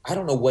 I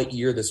don't know what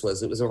year this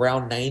was. It was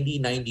around 90,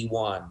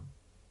 91.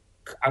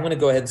 I'm going to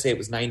go ahead and say it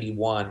was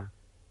 91.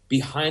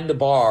 Behind the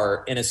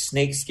bar in a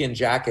snakeskin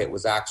jacket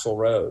was Axl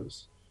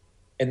Rose.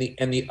 And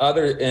the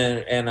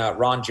other,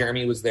 Ron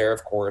Jeremy was there,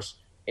 of course.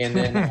 And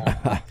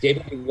then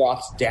David Lee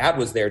Roth's dad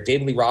was there.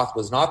 David Lee Roth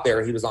was not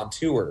there. He was on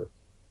tour.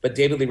 But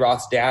David Lee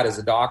Roth's dad is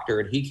a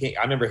doctor, and he came.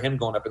 I remember him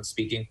going up and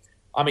speaking.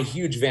 I'm a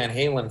huge Van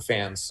Halen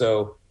fan.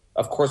 So,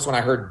 of course,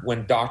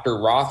 when Dr.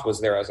 Roth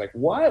was there, I was like,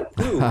 what?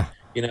 Who?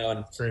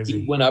 And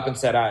Crazy. He went up and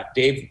said,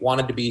 Dave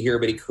wanted to be here,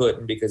 but he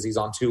couldn't because he's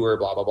on tour,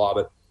 blah, blah, blah.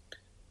 But,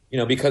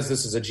 because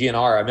this is a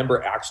GNR, I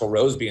remember Axl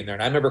Rose being there.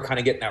 And I remember kind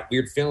of getting that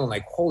weird feeling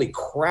like, holy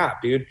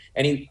crap, dude.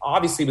 And he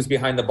obviously was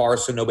behind the bar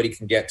so nobody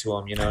can get to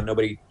him. He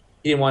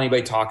didn't want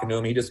anybody talking to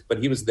him. But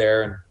he was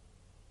there, and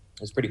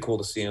it was pretty cool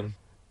to see him.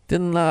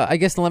 Then I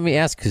guess let me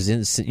ask,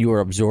 because you were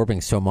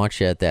absorbing so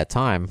much at that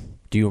time,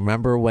 do you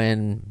remember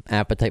when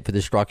Appetite for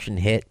Destruction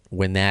hit,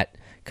 when that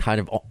kind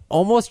of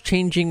almost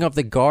changing of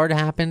the guard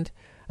happened?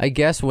 I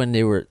guess when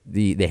they were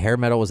the hair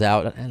metal was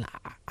out, and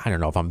I don't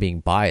know if I'm being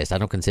biased. I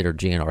don't consider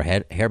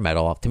GNR hair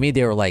metal. To me,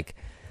 they were like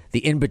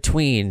the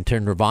in-between to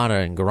Nirvana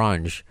and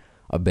grunge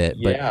a bit.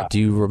 Yeah. But do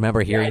you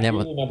remember hearing them?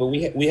 I do remember.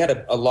 We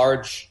had a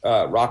large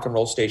rock and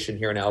roll station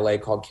here in LA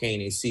called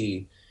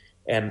KNEC.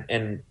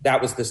 And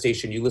that was the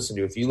station you listened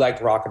to. If you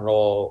liked rock and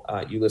roll,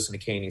 you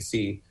listened to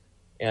KNEC.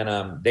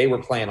 And they were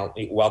playing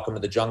Welcome to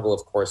the Jungle,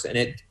 of course. And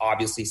it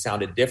obviously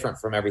sounded different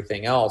from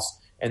everything else.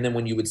 And then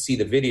when you would see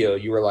the video,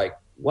 you were like,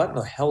 what in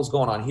the hell's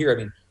going on here? I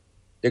mean,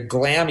 they're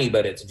glammy,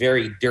 but it's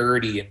very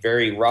dirty and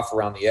very rough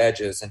around the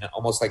edges. And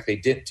almost like they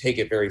didn't take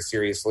it very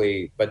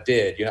seriously, but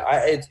did.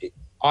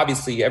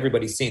 Obviously,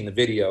 everybody's seen the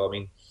video. I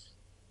mean,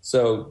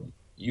 so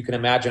you can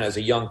imagine as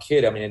a young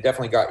kid, I mean, it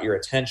definitely got your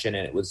attention,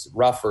 and it was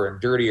rougher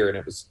and dirtier, and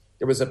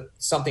there was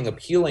something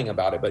appealing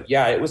about it. But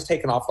yeah, it was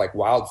taken off like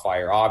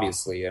wildfire,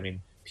 obviously. I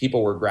mean,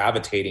 people were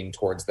gravitating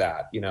towards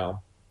that,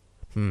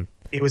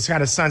 It was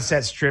kind of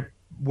Sunset Strip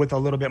with a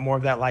little bit more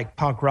of that like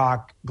punk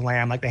rock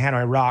glam, like the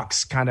Hanoi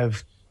Rocks kind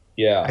of,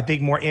 yeah, I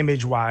think more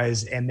image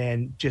wise. And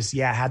then just,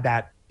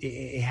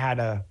 it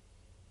had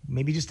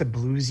maybe just a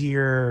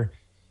bluesier,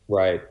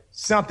 right,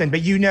 something,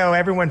 but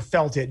everyone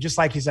felt it, just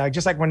like you said,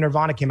 just like when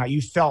Nirvana came out,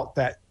 you felt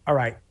that, all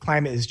right,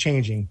 climate is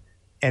changing.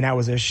 And that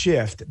was a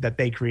shift that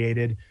they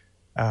created,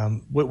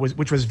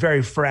 which was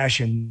very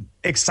fresh and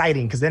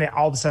exciting, because then it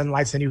all of a sudden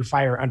lights a new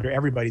fire under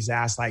everybody's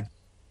ass. Like,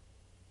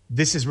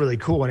 this is really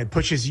cool. And it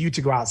pushes you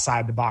to go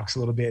outside the box a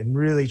little bit and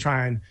really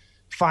try and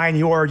find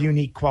your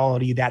unique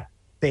quality that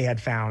they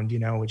had found,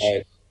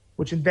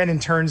 which then in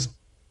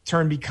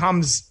turn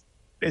becomes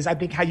is I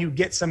think how you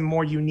get some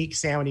more unique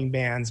sounding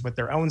bands with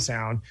their own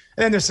sound.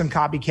 And then there's some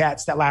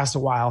copycats that last a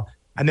while.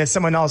 And then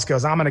someone else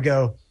goes, I'm going to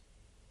go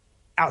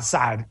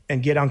outside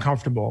and get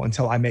uncomfortable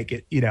until I make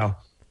it,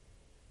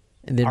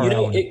 And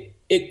then,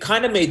 it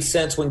kind of made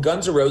sense when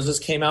Guns N' Roses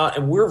came out,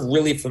 and we're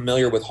really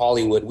familiar with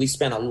Hollywood. We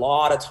spent a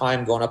lot of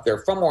time going up there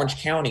from Orange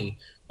County.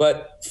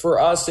 But for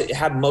us, it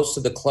had most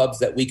of the clubs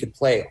that we could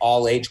play,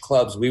 all age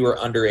clubs. We were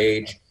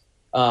underage.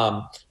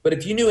 But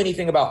if you knew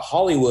anything about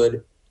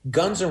Hollywood,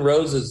 Guns N'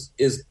 Roses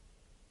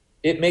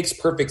it makes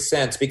perfect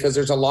sense because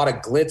there's a lot of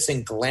glitz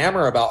and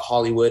glamour about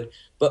Hollywood,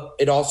 but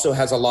it also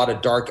has a lot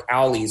of dark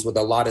alleys with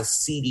a lot of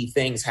seedy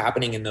things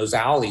happening in those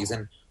alleys.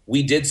 And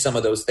we did some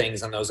of those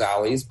things in those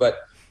alleys, but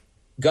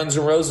Guns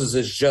N' Roses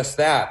is just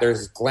that.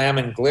 There's glam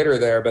and glitter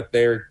there, but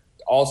they're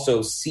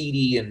also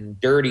seedy and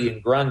dirty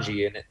and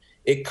grungy. And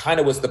it kind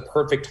of was the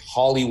perfect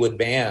Hollywood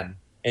band.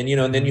 And,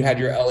 and then you had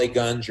your LA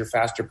Guns, your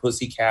Faster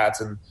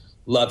Pussycats, and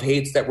Love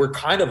Hates that were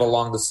kind of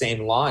along the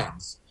same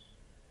lines,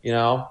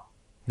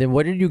 Then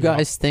what did you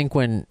guys think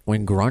when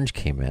grunge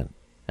came in?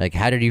 Like,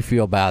 how did you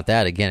feel about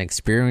that? Again,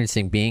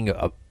 experiencing being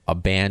a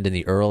band in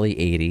the early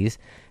 80s.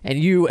 And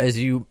you, as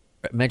you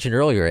mentioned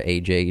earlier,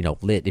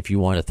 AJ, Lit, if you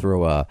want to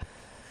throw a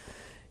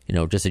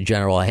just a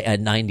general a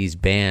 90s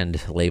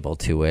band label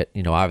to it,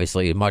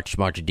 obviously much,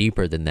 much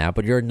deeper than that.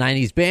 But you're a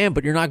 90s band,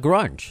 but you're not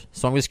grunge.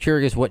 So I'm just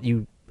curious what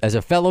you, as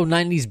a fellow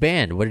 90s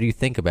band, what do you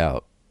think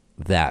about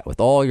that with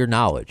all your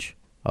knowledge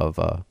of...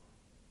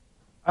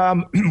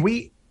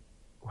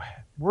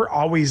 We're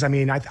always,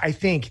 I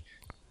think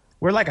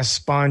we're like a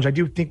sponge. I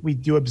do think we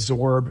do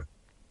absorb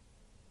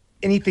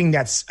anything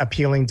that's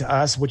appealing to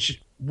us, which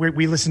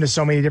we listen to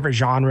so many different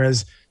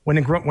genres.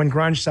 When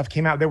grunge stuff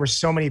came out, there were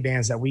so many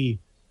bands that we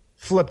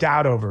flipped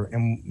out over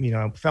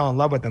and, fell in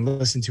love with and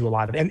listened to a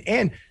lot of.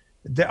 And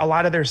a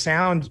lot of their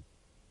sound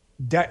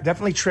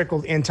definitely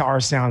trickled into our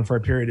sound for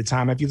a period of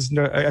time. If you listen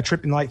to a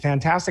Trippin' Light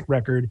Fantastic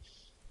record,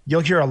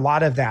 you'll hear a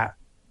lot of that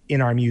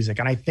in our music.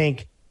 And I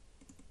think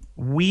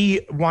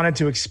we wanted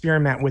to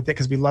experiment with it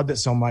because we loved it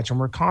so much and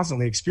we're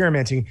constantly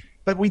experimenting,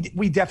 but we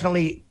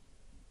definitely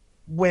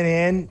went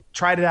in,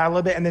 tried it out a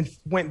little bit, and then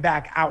went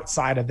back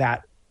outside of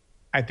that.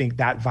 I think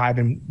that vibe.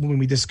 And when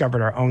we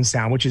discovered our own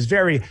sound, which is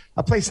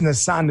A Place in the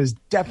Sun is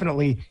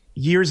definitely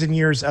years and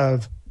years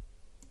of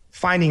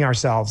finding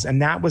ourselves.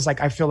 And that was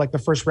I feel like the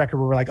first record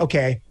where we're like,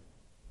 okay,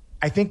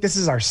 I think this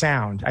is our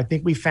sound. I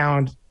think we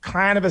found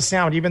kind of a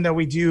sound, even though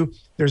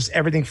there's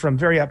everything from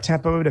very up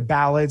tempo to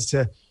ballads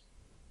to,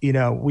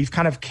 we've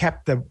kind of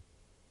kept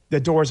the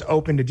doors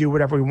open to do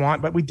whatever we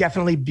want, but we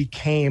definitely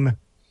became,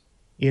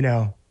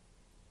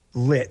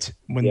 lit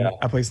when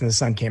A Place in the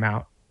Sun came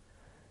out.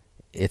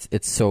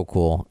 It's so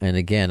cool. And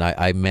again,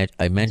 I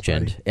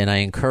mentioned, and I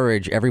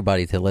encourage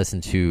everybody to listen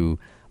to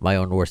My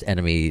Own Worst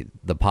Enemy,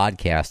 the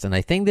podcast. And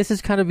I think this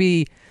is going to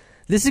be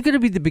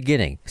the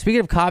beginning. Speaking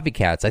of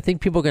copycats, I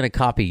think people are going to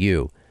copy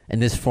you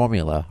and this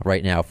formula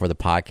right now for the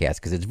podcast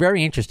because it's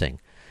very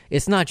interesting.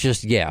 It's not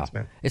just,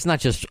 it's not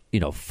just,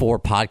 4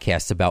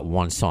 podcasts about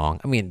one song.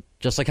 I mean,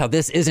 just like how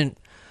this isn't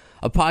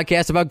a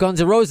podcast about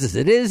Guns N' Roses.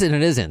 It is and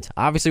it isn't.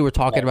 Obviously, we're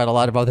talking about a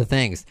lot of other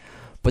things.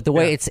 But the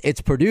way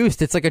it's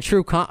produced, it's like a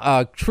true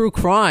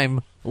crime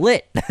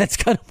lit. That's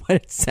kind of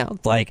what it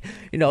sounds like.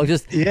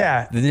 Just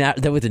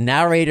with the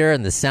narrator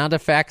and the sound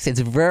effects. It's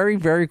very,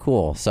 very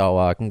cool.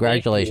 So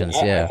congratulations.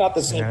 I thought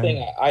the same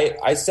thing.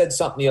 I said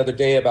something the other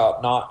day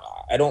about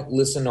I don't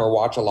listen or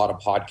watch a lot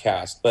of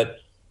podcasts, but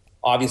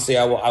obviously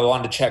I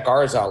wanted to check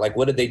ours out. Like,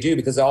 what did they do?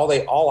 Because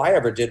all I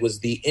ever did was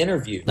the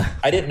interview.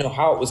 I didn't know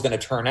how it was going to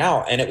turn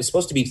out. And it was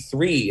supposed to be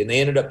 3 and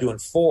they ended up doing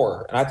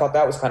 4. And I thought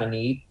that was kind of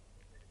neat.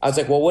 I was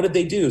like, well, what did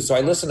they do? So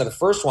I listened to the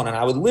first one and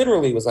I was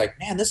like,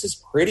 man, this is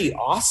pretty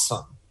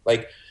awesome.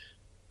 Like,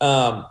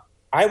 I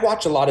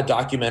watch a lot of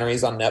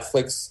documentaries on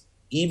Netflix,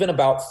 even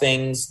about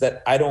things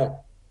that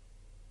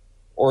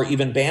or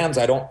even bands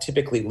I don't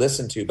typically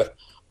listen to, but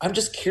I'm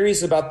just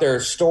curious about their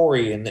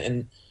story.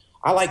 And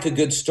I like a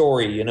good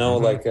story, and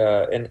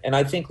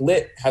I think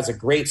Lit has a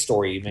great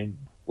story. I mean,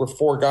 we're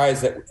 4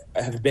 guys that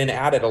have been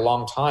at it a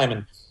long time,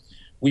 and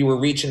we were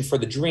reaching for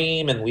the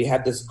dream, and we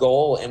had this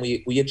goal, and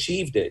we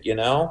achieved it,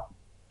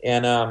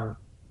 and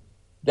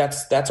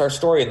that's our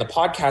story. And the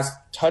podcast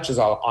touches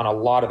on a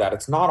lot of that.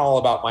 It's not all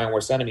about My Own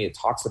Worst Enemy. It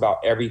talks about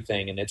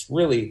everything, and it's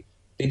really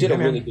they did a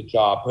really good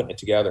job putting it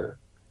together.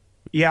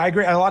 Yeah, I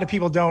agree. A lot of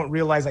people don't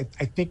realize. I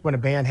think when a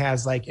band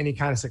has any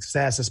kind of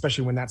success,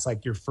 especially when that's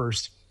your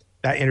first.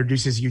 That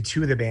introduces you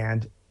to the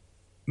band.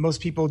 Most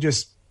people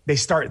they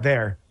start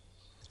there.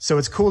 So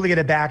it's cool to get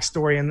a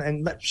backstory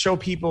and show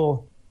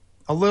people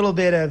a little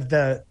bit of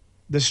the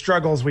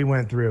struggles we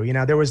went through.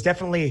 There was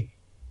definitely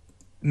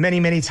many,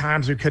 many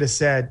times we could have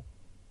said,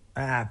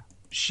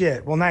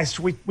 shit, well, nice.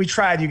 We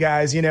tried, you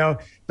guys,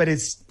 but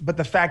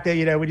the fact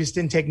that, we just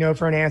didn't take no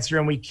for an answer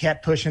and we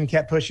kept pushing,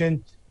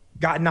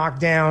 got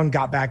knocked down,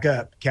 got back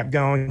up, kept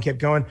going.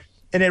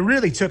 And it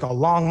really took a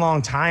long,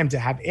 long time to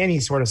have any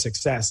sort of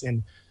success.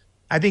 And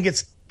I think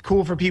it's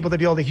cool for people to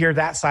be able to hear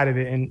that side of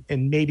it,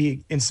 and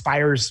maybe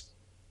inspires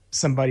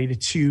somebody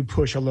to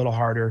push a little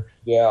harder.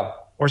 Yeah.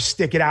 Or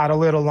stick it out a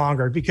little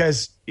longer,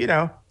 because, you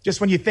know,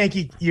 just when you think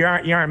you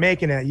aren't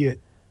making it, you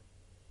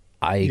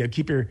know,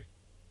 keep your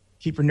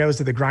nose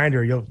to the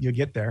grinder. You'll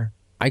get there.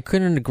 I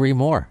couldn't agree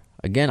more.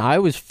 Again, I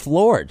was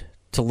floored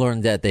to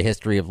learn that the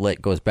history of Lit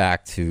goes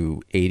back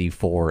to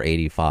 84,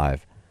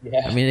 85.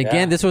 Yeah, I mean,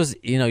 again, this was,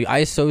 you know, I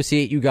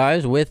associate you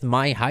guys with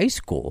my high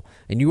school,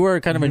 and you were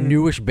kind of a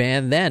newish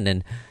band then.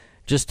 And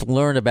just to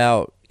learn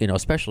about, you know,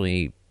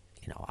 especially,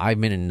 you know,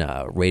 I've been in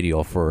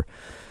radio for,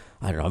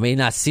 I don't know, I may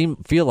not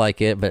feel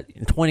like it, but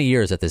 20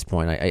 years at this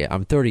point.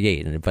 I'm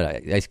 38, but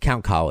I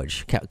count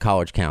college.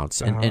 College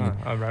counts. And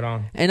right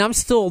on. And I'm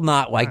still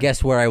not, I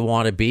guess, where I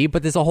want to be,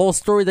 but there's a whole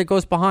story that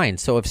goes behind.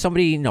 So if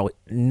somebody, you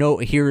know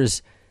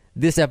hears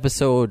this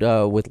episode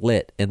with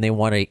Lit and they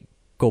want to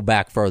go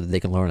back further, they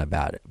can learn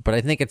about it. But I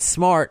think it's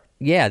smart.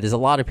 Yeah, there's a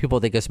lot of people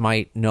that just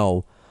might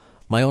know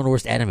My Own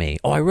Worst Enemy.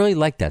 Oh, I really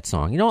like that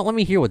song. You know what? Let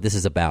me hear what this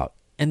is about.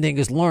 And then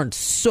just learn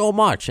so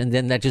much. And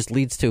then that just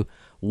leads to,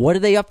 what are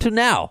they up to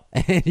now?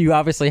 And you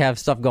obviously have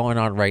stuff going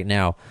on right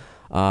now.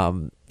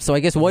 So I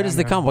guess what is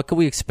to come? What can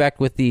we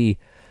expect with the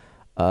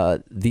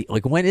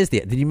like, when is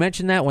did you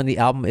mention that when the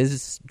album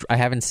is? I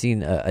haven't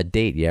seen a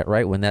date yet,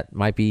 right? When that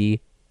might be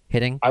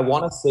hitting? I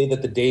want to say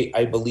that the date,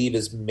 I believe,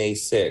 is May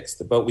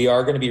 6th, but we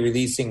are going to be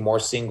releasing more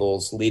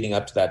singles leading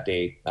up to that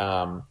date.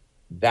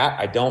 That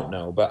I don't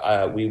know,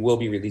 but we will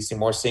be releasing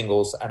more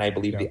singles, and I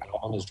believe the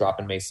album is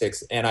dropping May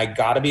 6th. And I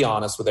got to be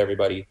honest with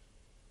everybody.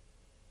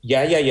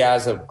 Yeah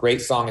is a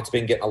great song. It's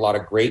been getting a lot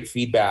of great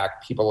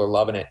feedback. People are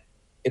loving it.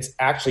 It's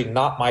actually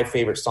not my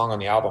favorite song on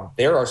the album.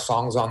 There are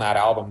songs on that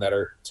album that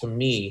are, to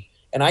me,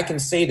 and I can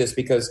say this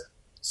because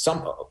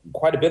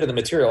quite a bit of the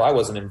material I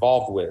wasn't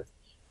involved with.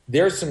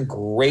 There's some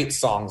great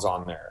songs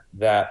on there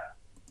that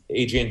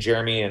AJ and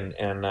Jeremy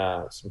and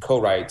some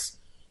co-writes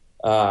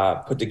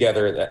put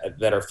together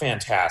that are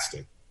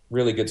fantastic.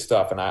 Really good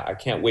stuff. And I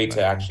can't wait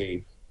to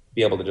actually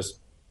be able to just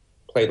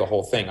play the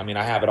whole thing. I mean,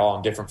 I have it all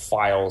in different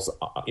files,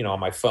 you know, on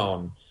my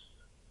phone.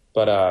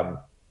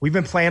 But we've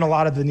been playing a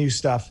lot of the new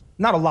stuff.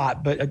 Not a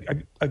lot, but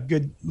a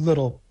good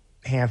little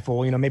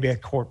handful, you know, maybe a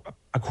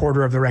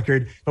quarter of the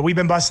record. But we've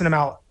been busting them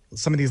out,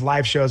 some of these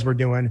live shows we're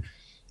doing.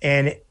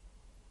 And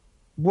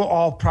we'll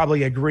all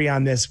probably agree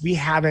on this. We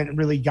haven't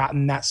really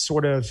gotten that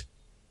sort of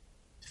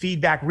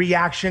feedback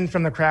reaction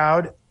from the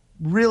crowd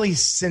really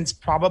since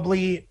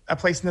probably A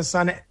Place in the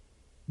Sun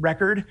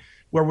record,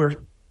 where we're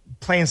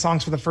playing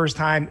songs for the first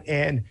time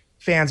and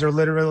fans are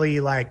literally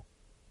like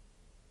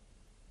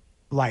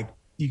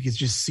you could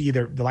just see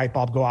the light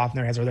bulb go off in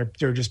their heads, or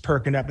they're just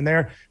perking up,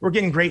 and we're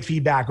getting great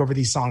feedback over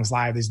these songs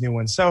live, these new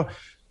ones. So,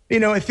 you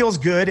know, it feels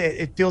good.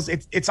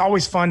 It's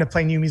always fun to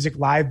play new music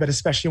live, but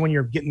especially when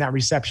you're getting that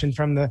reception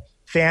from the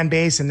fan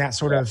base, and that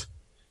sort of,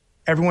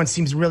 everyone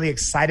seems really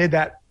excited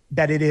that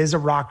it is a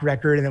rock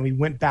record, and then we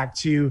went back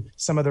to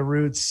some of the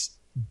roots.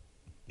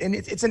 And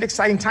it's an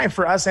exciting time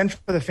for us and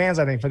for the fans,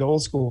 I think, for the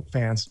old school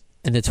fans.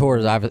 And the tour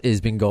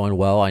has been going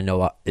well. I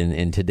know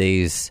in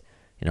today's,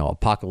 you know,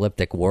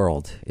 apocalyptic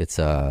world, it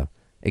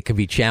can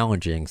be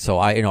challenging. So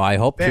I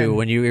hope to,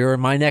 when you're in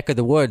my neck of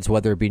the woods,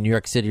 whether it be New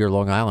York City or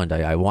Long Island,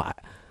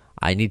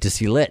 I need to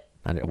see Lit.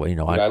 I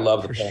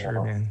love the for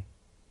sure, man.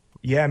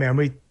 Yeah, man.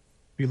 We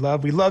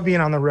love being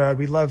on the road.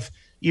 We love,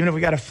 even if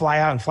we got to fly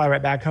out and fly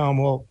right back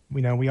home.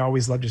 We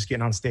always love just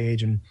getting on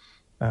stage, and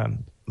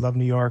love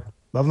New York,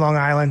 love Long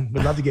Island.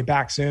 We'd love to get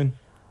back soon.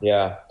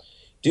 Yeah,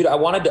 dude. I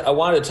wanted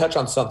to touch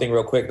on something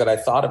real quick that I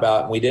thought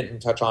about and we didn't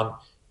touch on,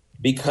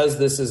 because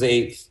this is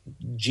a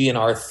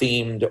GNR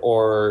themed,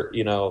 or,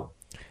 you know.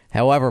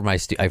 However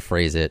I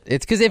phrase it,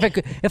 it's because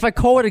if I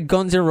call it a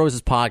Guns N'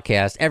 Roses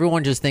podcast,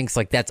 everyone just thinks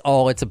like that's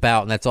all it's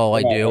about and that's all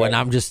I do, right.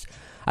 And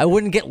I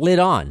wouldn't get lit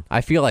on. I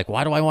feel like,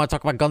 why do I want to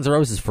talk about Guns N'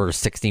 Roses for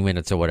 60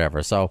 minutes or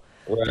whatever? So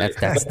right.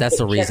 that's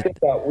the reason.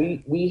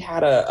 We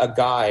had a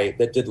guy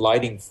that did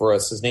lighting for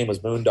us. His name was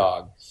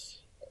Moondog.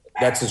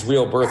 That's his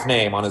real birth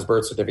name on his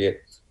birth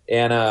certificate.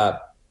 And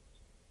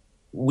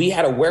we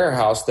had a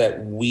warehouse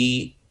that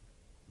we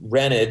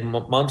rented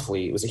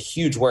monthly. It was a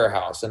huge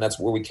warehouse, and that's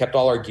where we kept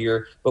all our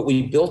gear. But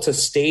we built a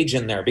stage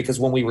in there because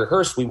when we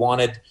rehearsed, we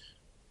wanted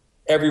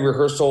every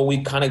rehearsal,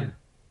 we kind of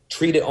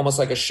treat it almost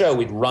like a show.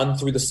 We'd run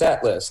through the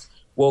set list.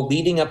 Well,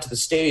 leading up to the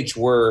stage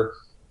were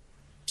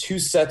 2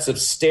 sets of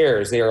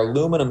stairs. They are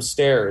aluminum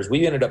stairs.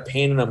 We ended up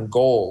painting them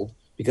gold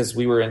because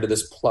we were into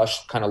this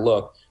plush kind of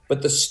look.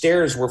 But the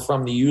stairs were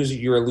from the Use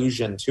Your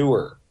Illusion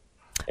tour.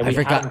 And we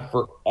had them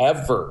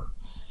forever.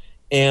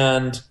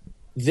 And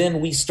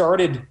then we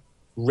started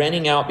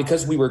renting out,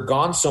 because we were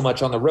gone so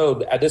much on the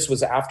road. This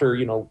was after,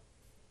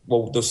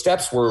 those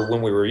steps were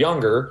when we were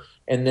younger.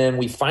 And then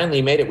we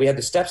finally made it. We had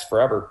the steps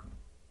forever.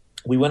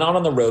 We went out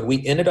on the road.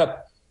 We ended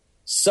up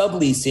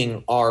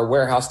subleasing our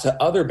warehouse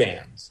to other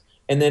bands.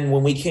 And then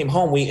when we came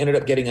home, we ended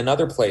up getting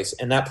another place,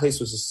 and that place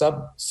was a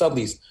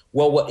sublease.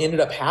 Well, what ended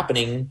up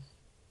happening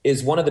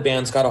is one of the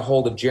bands got a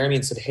hold of Jeremy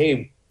and said,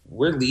 "Hey,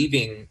 we're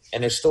leaving,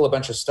 and there's still a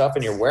bunch of stuff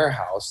in your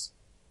warehouse.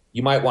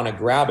 You might want to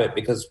grab it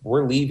because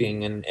we're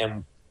leaving,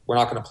 and We're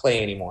not going to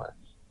play anymore.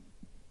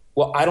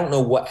 Well, I don't know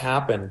what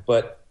happened,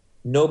 but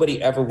nobody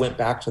ever went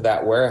back to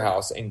that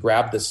warehouse and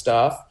grabbed the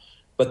stuff.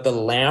 But the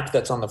lamp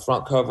that's on the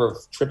front cover of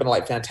Trippin'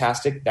 Like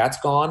Fantastic, that's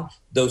gone.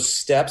 Those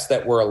steps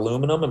that were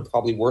aluminum and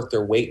probably worth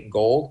their weight in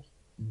gold,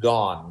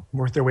 gone.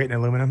 Worth their weight in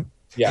aluminum.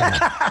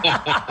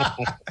 Yeah.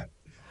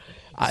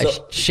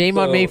 Shame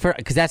on me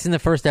because that's in the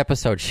first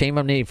episode. Shame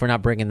on me for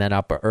not bringing that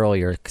up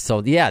earlier.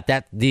 So yeah,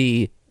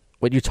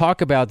 when you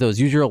talk about those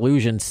Use Your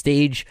Illusion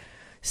stage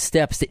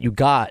steps that you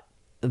got,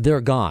 they're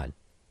gone.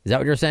 Is that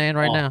what you're saying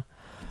right now?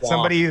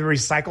 Somebody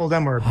recycled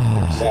them, or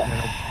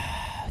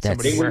they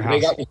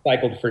got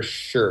recycled for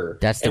sure.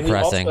 That's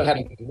depressing. And we also had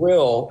a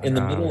grill in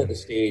the middle of the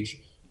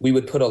stage. We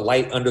would put a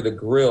light under the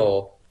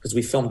grill because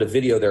we filmed a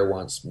video there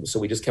once. So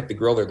we just kept the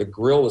grill there. The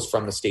grill was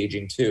from the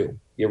staging too,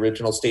 the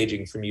original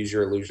staging from Use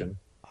Your Illusion.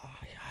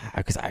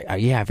 Because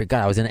I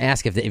forgot. I was going to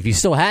ask if you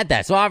still had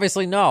that. So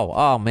obviously no.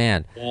 Oh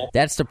man,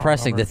 that's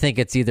depressing to think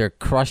it's either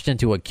crushed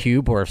into a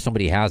cube or if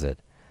somebody has it.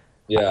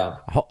 Yeah.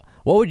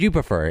 What would you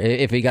prefer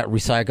if it got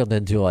recycled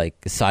into like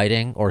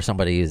siding or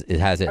somebody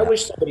has it? I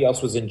wish somebody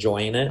else was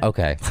enjoying it.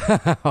 Okay.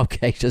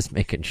 Okay, just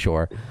making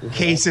sure.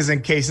 Cases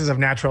and cases of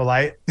natural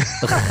light.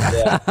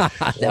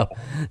 That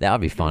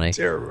would be funny.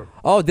 Terrible.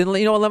 Oh, then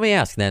you know what? Let me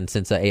ask then,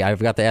 since I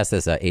forgot to ask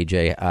this,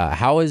 AJ.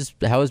 How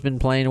has been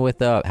playing with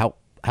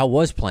how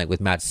was playing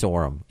with Matt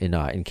Sorum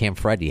in Camp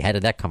Freddy? How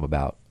did that come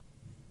about?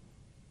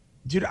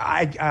 Dude,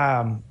 I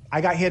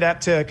got hit up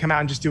to come out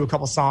and just do a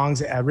couple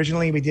songs.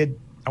 Originally, we did,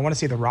 I want to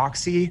say, the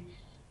Roxy.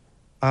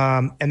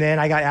 And then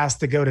I got asked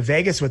to go to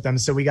Vegas with them.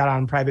 So we got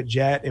on private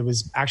jet. It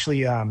was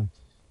actually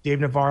Dave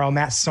Navarro,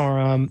 Matt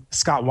Sorum,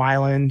 Scott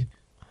Weiland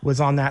was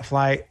on that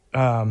flight.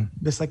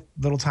 This like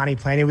little tiny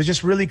plane. It was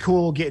just really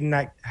cool getting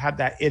have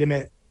that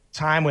intimate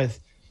time with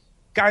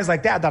guys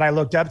like that I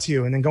looked up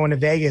to, and then going to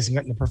Vegas and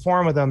getting to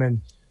perform with them.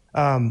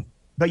 And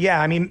but yeah,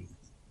 I mean,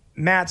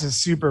 Matt's a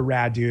super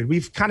rad dude.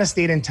 We've kind of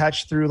stayed in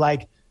touch through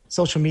like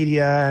social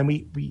media, and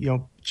we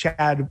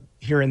chat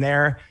here and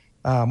there.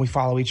 We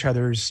follow each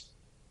other's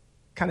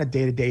kind of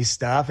day-to-day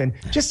stuff, and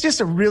just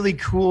a really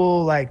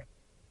cool, like,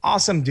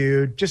 awesome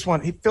dude.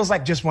 He feels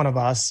like just one of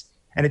us.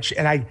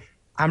 And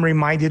I'm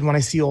reminded when I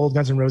see old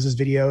Guns N' Roses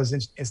videos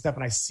and stuff,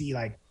 and I see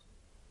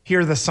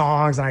hear the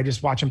songs, and I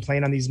just watch him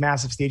playing on these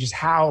massive stages,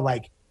 how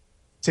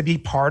to be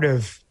part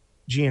of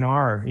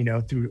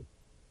GNR, through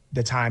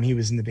the time he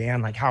was in the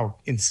band, how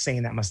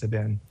insane that must have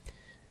been.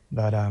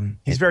 But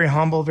he's very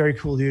humble, very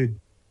cool dude.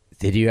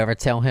 Did you ever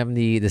tell him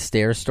the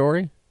stairs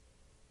story?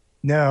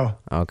 No.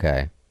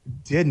 Okay.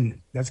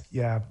 Didn't. That's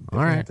all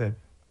right.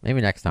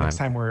 Maybe next time. Next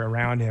time we're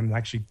around him,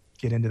 actually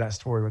get into that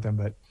story with him.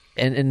 But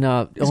and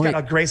he's got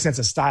a great sense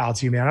of style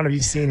too, man. I don't know if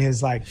you've seen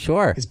his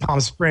sure his Palm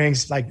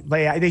Springs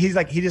layout.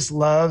 He just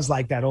loves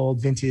that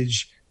old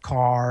vintage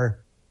car,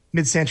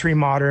 mid-century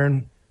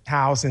modern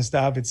house and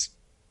stuff.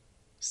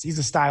 He's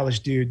a stylish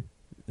dude.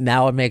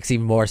 Now it makes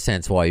even more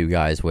sense why you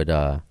guys would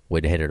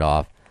hit it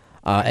off.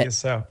 I guess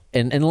so.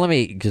 And let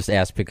me just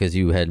ask, because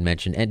you had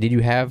mentioned, and did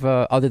you have,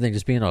 other than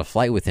just being on a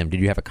flight with him,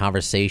 did you have a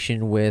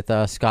conversation with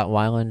Scott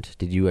Weiland?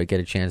 Did you get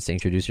a chance to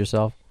introduce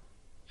yourself?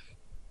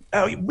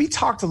 Oh, we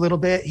talked a little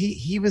bit.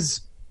 He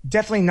was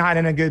definitely not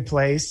in a good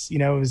place. It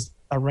was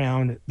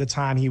around the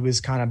time he was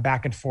kind of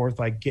back and forth,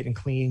 getting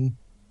clean,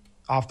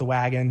 off the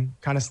wagon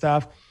kind of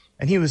stuff.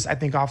 And he was, I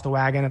think, off the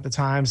wagon at the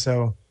time.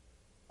 So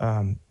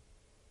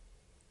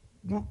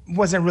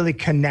wasn't really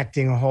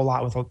connecting a whole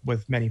lot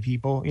with many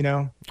people,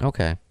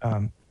 Okay.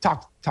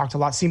 Talked a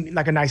lot, seemed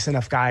like a nice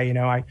enough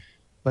guy,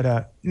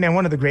 but man,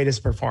 one of the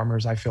greatest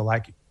performers, I feel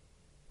like,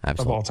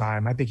 Absolutely. of all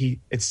time. I think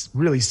it's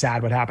really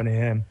sad what happened to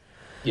him.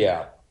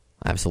 Yeah.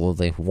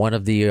 Absolutely. One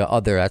of the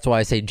other, that's why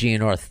I say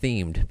GNR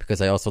themed, because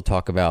I also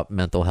talk about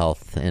mental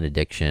health and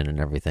addiction and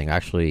everything.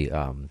 Actually,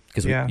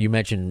 because I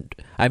mentioned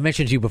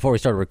to you before we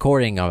started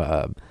recording,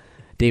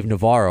 Dave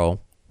Navarro,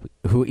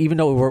 who, even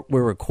though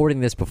we're recording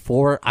this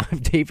before I'm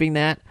taping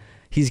that,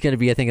 he's going to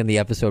be, I think, in the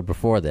episode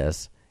before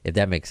this, if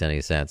that makes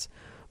any sense.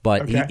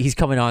 But okay. He's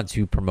coming on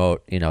to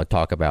promote,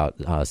 talk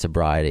about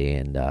sobriety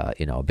and,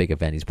 a big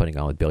event he's putting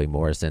on with Billy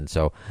Morrison.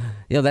 So,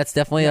 that's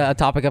definitely a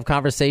topic of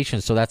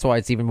conversation. So that's why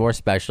it's even more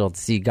special to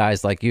see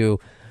guys like you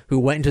who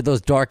went into those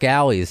dark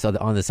alleys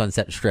on the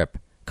Sunset Strip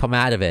come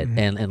out of it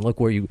and look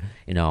where you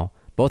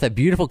both have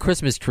beautiful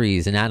Christmas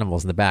trees and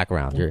animals in the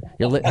background.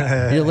 You're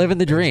living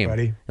the dream.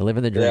 Thanks, you're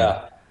living the dream.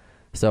 Yeah.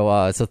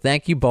 So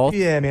thank you both.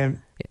 Yeah,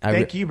 man.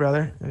 Thank you,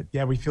 brother.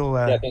 Yeah, we feel.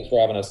 Thanks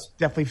for having us.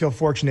 Definitely feel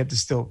fortunate to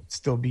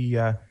still be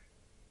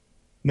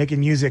making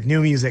music,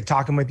 new music,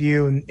 talking with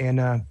you,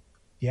 and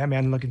yeah,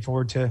 man, looking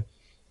forward to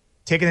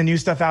taking the new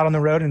stuff out on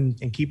the road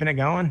and keeping it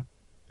going.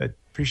 But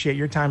appreciate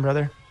your time,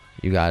 brother.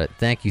 You got it.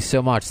 Thank you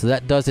so much. So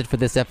that does it for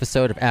this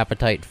episode of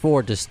Appetite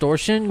for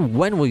Distortion.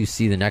 When will you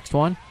see the next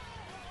one?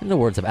 In the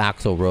words of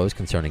Axl Rose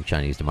concerning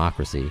Chinese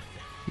democracy,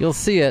 you'll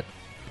see it.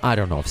 I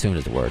don't know if soon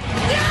is the word.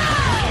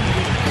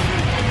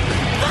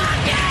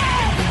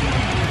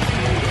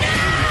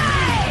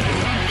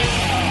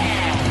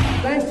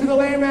 Thanks to the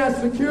lame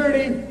ass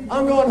security,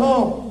 I'm going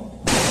home.